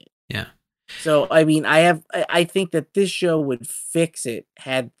fix it. Yeah. So, I mean, I think that this show would fix it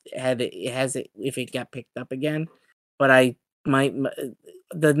if it got picked up again. But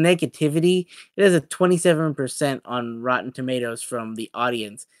the negativity, it has a 27% on Rotten Tomatoes from the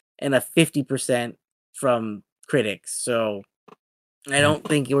audience and a 50% from critics. So I don't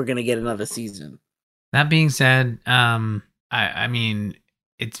think we're going to get another season. That being said, I mean,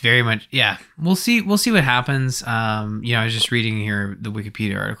 it's very much, yeah, we'll see what happens. I was just reading here the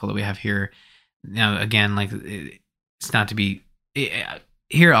Wikipedia article that we have here. Now, again, like, it's not to be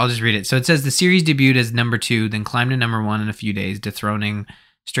here. I'll just read it. So it says the series debuted as number 2, then climbed to number 1 in a few days, dethroning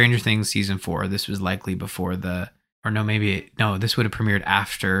Stranger Things season 4. This was likely before this would have premiered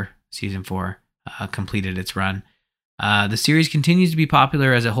after season 4 completed its run. The series continues to be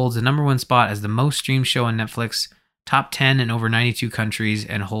popular as it holds the number 1 spot as the most streamed show on Netflix, top 10 in over 92 countries,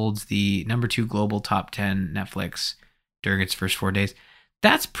 and holds the number 2 global top 10 Netflix during its first 4 days.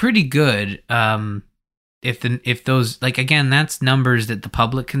 That's pretty good. If those, like, again, that's numbers that the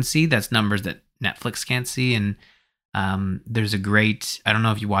public can see. That's numbers that Netflix can't see. And there's a great, I don't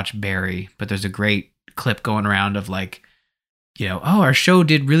know if you watch Barry, but there's a great clip going around of, like, our show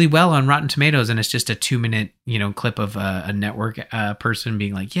did really well on Rotten Tomatoes, and it's just a 2-minute, clip of a network person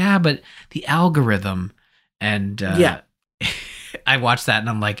being like, yeah, but the algorithm. And I watched that and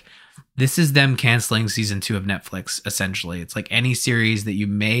I'm like, this is them canceling season 2 of Netflix, essentially. It's like any series that you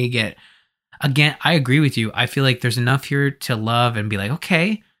may get. Again, I agree with you. I feel like there's enough here to love and be like,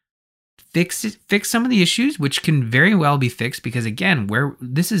 okay, fix some of the issues, which can very well be fixed, because, again,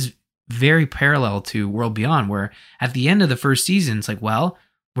 this is very parallel to World Beyond, where at the end of the first season, it's like, well,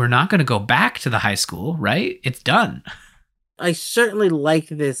 we're not going to go back to the high school, right? It's done. I certainly like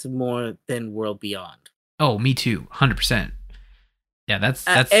this more than World Beyond. Oh, me too. 100%. Yeah, that's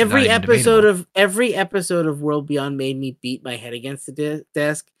every episode of World Beyond made me beat my head against the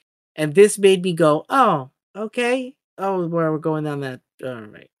desk, and this made me go, "Oh, okay. Oh, where we're going down that. All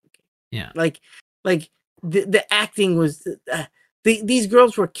right. Okay." Yeah. Like the acting was. These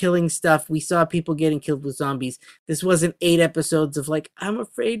girls were killing stuff. We saw people getting killed with zombies. This wasn't 8 episodes of like, I'm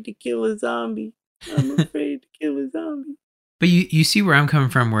afraid to kill a zombie. I'm afraid to kill a zombie. But you see where I'm coming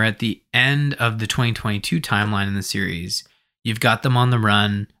from, where at the end of the 2022 timeline in the series, you've got them on the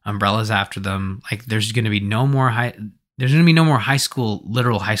run, Umbrella's after them. Like there's going to be no more high school,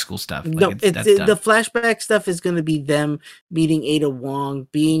 literal high school stuff. Like No, the flashback stuff is going to be them meeting Ada Wong,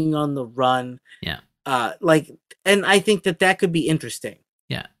 being on the run. Yeah. And I think that could be interesting.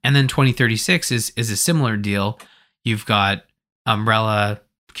 Yeah. And then 2036 is a similar deal. You've got Umbrella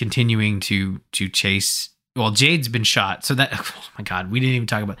continuing to chase. Well, Jade's been shot. So that, oh my God, we didn't even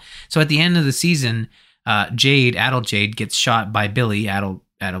talk about. So at the end of the season, adult Jade gets shot by Billy, adult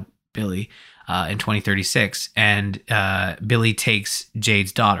Billy, in 2036. And Billy takes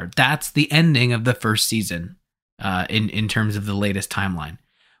Jade's daughter. That's the ending of the first season in terms of the latest timeline,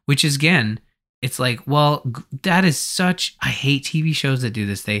 which is, again, it's like, well, that is such. I hate TV shows that do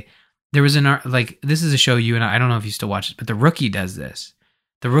this. There was this is a show you and I don't know if you still watch it, but The Rookie does this.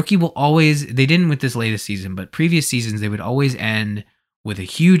 The Rookie will always. They didn't with this latest season, but previous seasons they would always end with a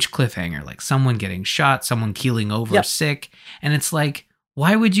huge cliffhanger, like someone getting shot, someone keeling over, sick, and it's like,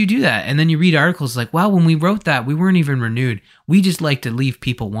 why would you do that? And then you read articles like, well, when we wrote that, we weren't even renewed. We just like to leave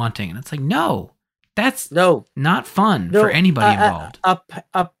people wanting, and it's like, no, that's not fun for anybody involved.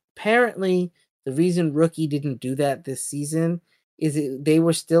 Apparently. The reason Rookie didn't do that this season is they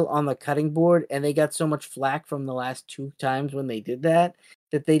were still on the cutting board and they got so much flack from the last 2 times when they did that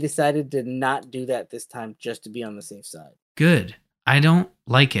they decided to not do that this time just to be on the safe side. Good. I don't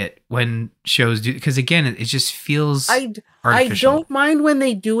like it when shows do, because again, it just feels artificial. I don't mind when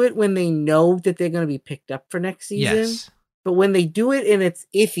they do it when they know that they're going to be picked up for next season. Yes. But when they do it and it's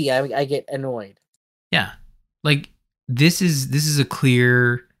iffy, I get annoyed. Yeah. Like this is a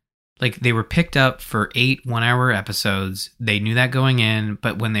clear. Like, they were picked up for 8 one-hour episodes. They knew that going in,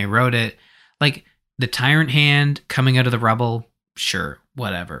 but when they wrote it, like, the Tyrant Hand coming out of the rubble, sure,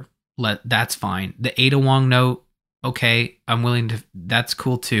 whatever. That's fine. The Ada Wong note, okay, I'm willing to, that's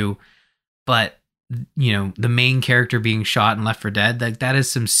cool too. But, you know, the main character being shot and left for dead, like, that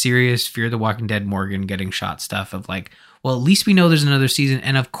is some serious Fear the Walking Dead Morgan getting shot stuff of like, well, at least we know there's another season,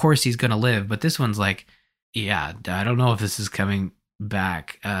 and of course he's going to live. But this one's like, yeah, I don't know if this is coming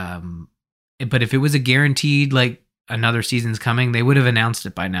back, but if it was a guaranteed like another season's coming, they would have announced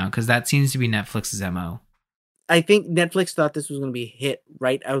it by now, because that seems to be Netflix's MO. I think Netflix thought this was going to be hit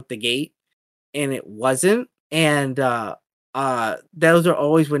right out the gate, and it wasn't. And those are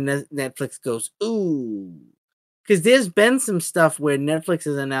always when Netflix goes, ooh, because there's been some stuff where Netflix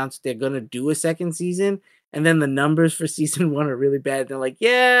has announced they're going to do a second season, and then the numbers for season 1 are really bad. They're like,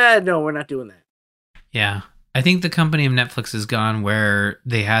 yeah, no, we're not doing that. Yeah. I think the company of Netflix has gone where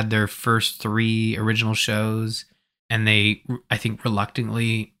they had their first 3 original shows and they, I think,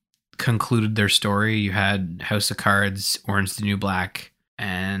 reluctantly concluded their story. You had House of Cards, Orange is the New Black,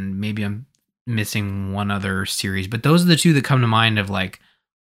 and maybe I'm missing one other series, but those are the 2 that come to mind of like,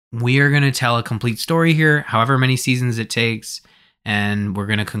 we are going to tell a complete story here, however many seasons it takes, and we're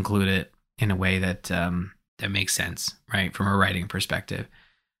going to conclude it in a way that that makes sense, right, from a writing perspective.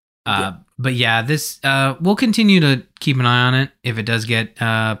 But yeah, this we'll continue to keep an eye on it if it does get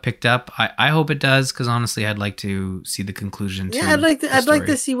picked up. I hope it does, because honestly, I'd like to see the conclusion. Yeah, I'd like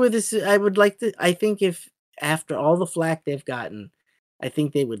to see where this is. I think if after all the flack they've gotten, I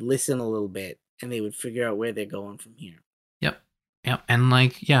think they would listen a little bit and they would figure out where they're going from here. Yep. And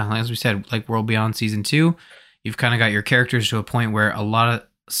like as we said, like World Beyond season 2, you've kind of got your characters to a point where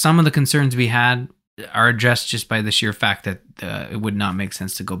some of the concerns we had are addressed just by the sheer fact that it would not make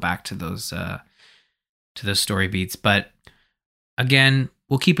sense to go back to those story beats. But again,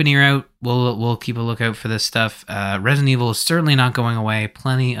 we'll keep an ear out. We'll keep a lookout for this stuff. Resident Evil is certainly not going away.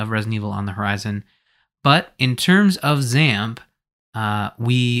 Plenty of Resident Evil on the horizon. But in terms of Zamp,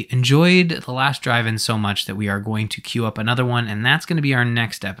 we enjoyed the last drive-in so much that we are going to queue up another one, and that's going to be our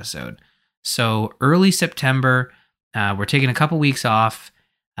next episode. So early September, we're taking a couple weeks off.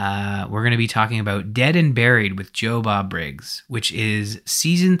 We're going to be talking about Dead and Buried with Joe Bob Briggs, which is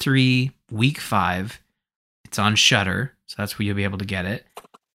season 3, week 5. It's on Shudder, so that's where you'll be able to get it.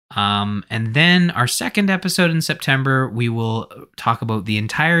 And then our second episode in September, we will talk about the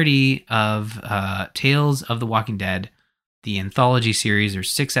entirety of Tales of the Walking Dead, the anthology series. There's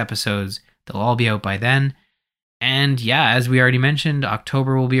 6 episodes. They'll all be out by then. And yeah, as we already mentioned,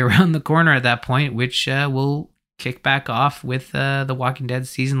 October will be around the corner at that point, which will kick back off with The Walking Dead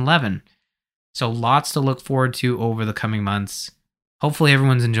season 11. So lots to look forward to over the coming months. Hopefully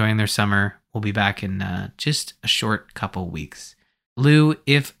everyone's enjoying their summer. We'll be back in just a short couple weeks. Lou,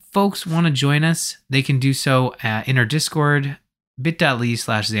 if folks want to join us, they can do so in our Discord,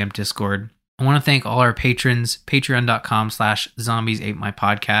 bit.ly/ZampDiscord. I want to thank all our patrons,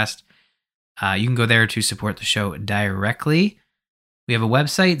 patreon.com/zombies8mypodcast. You can go there to support the show directly. We have a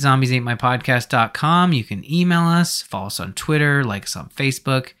website, zombies8mypodcast.com. You can email us, follow us on Twitter, like us on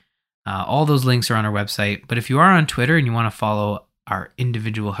Facebook. All those links are on our website. But if you are on Twitter and you want to follow our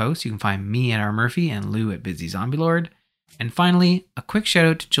individual hosts, you can find me at R. Murphy and Lou at Busy Zombie Lord. And finally, a quick shout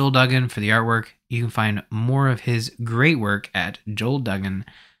out to Joel Duggan for the artwork. You can find more of his great work at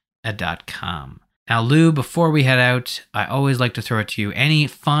joelduggan.com. Now, Lou, before we head out, I always like to throw it to you. Any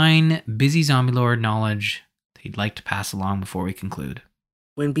fine Busy Zombie Lord knowledge that you'd like to pass along before we conclude?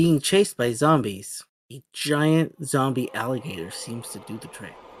 When being chased by zombies, a giant zombie alligator seems to do the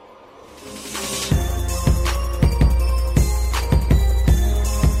trick.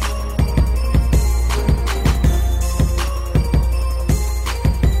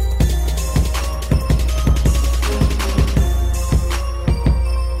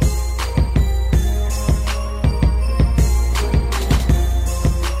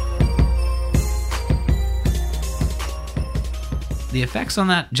 The effects on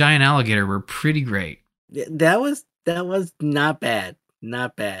that giant alligator were pretty great. That was not bad.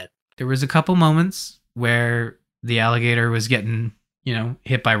 Not bad. There was a couple moments where the alligator was getting,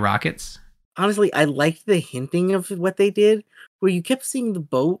 hit by rockets. Honestly, I liked the hinting of what they did, where you kept seeing the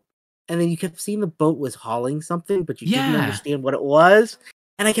boat, and then you kept seeing the boat was hauling something, but you didn't understand what it was.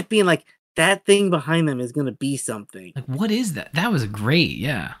 And I kept being like, that thing behind them is going to be something. Like, what is that? That was great,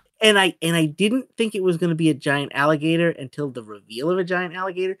 yeah. And I didn't think it was going to be a giant alligator until the reveal of a giant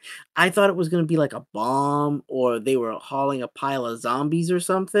alligator. I thought it was going to be like a bomb, or they were hauling a pile of zombies or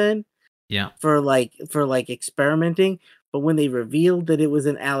something. Yeah. For experimenting. But when they revealed that it was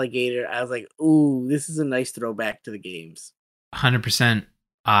an alligator, I was like, ooh, this is a nice throwback to the games. 100%.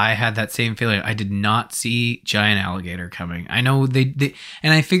 I had that same feeling. I did not see giant alligator coming. I know they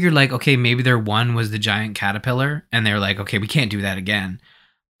and I figured like, okay, maybe their one was the giant caterpillar, and they were like, okay, we can't do that again.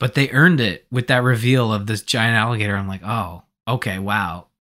 But they earned it with that reveal of this giant alligator. I'm like, oh, okay, wow.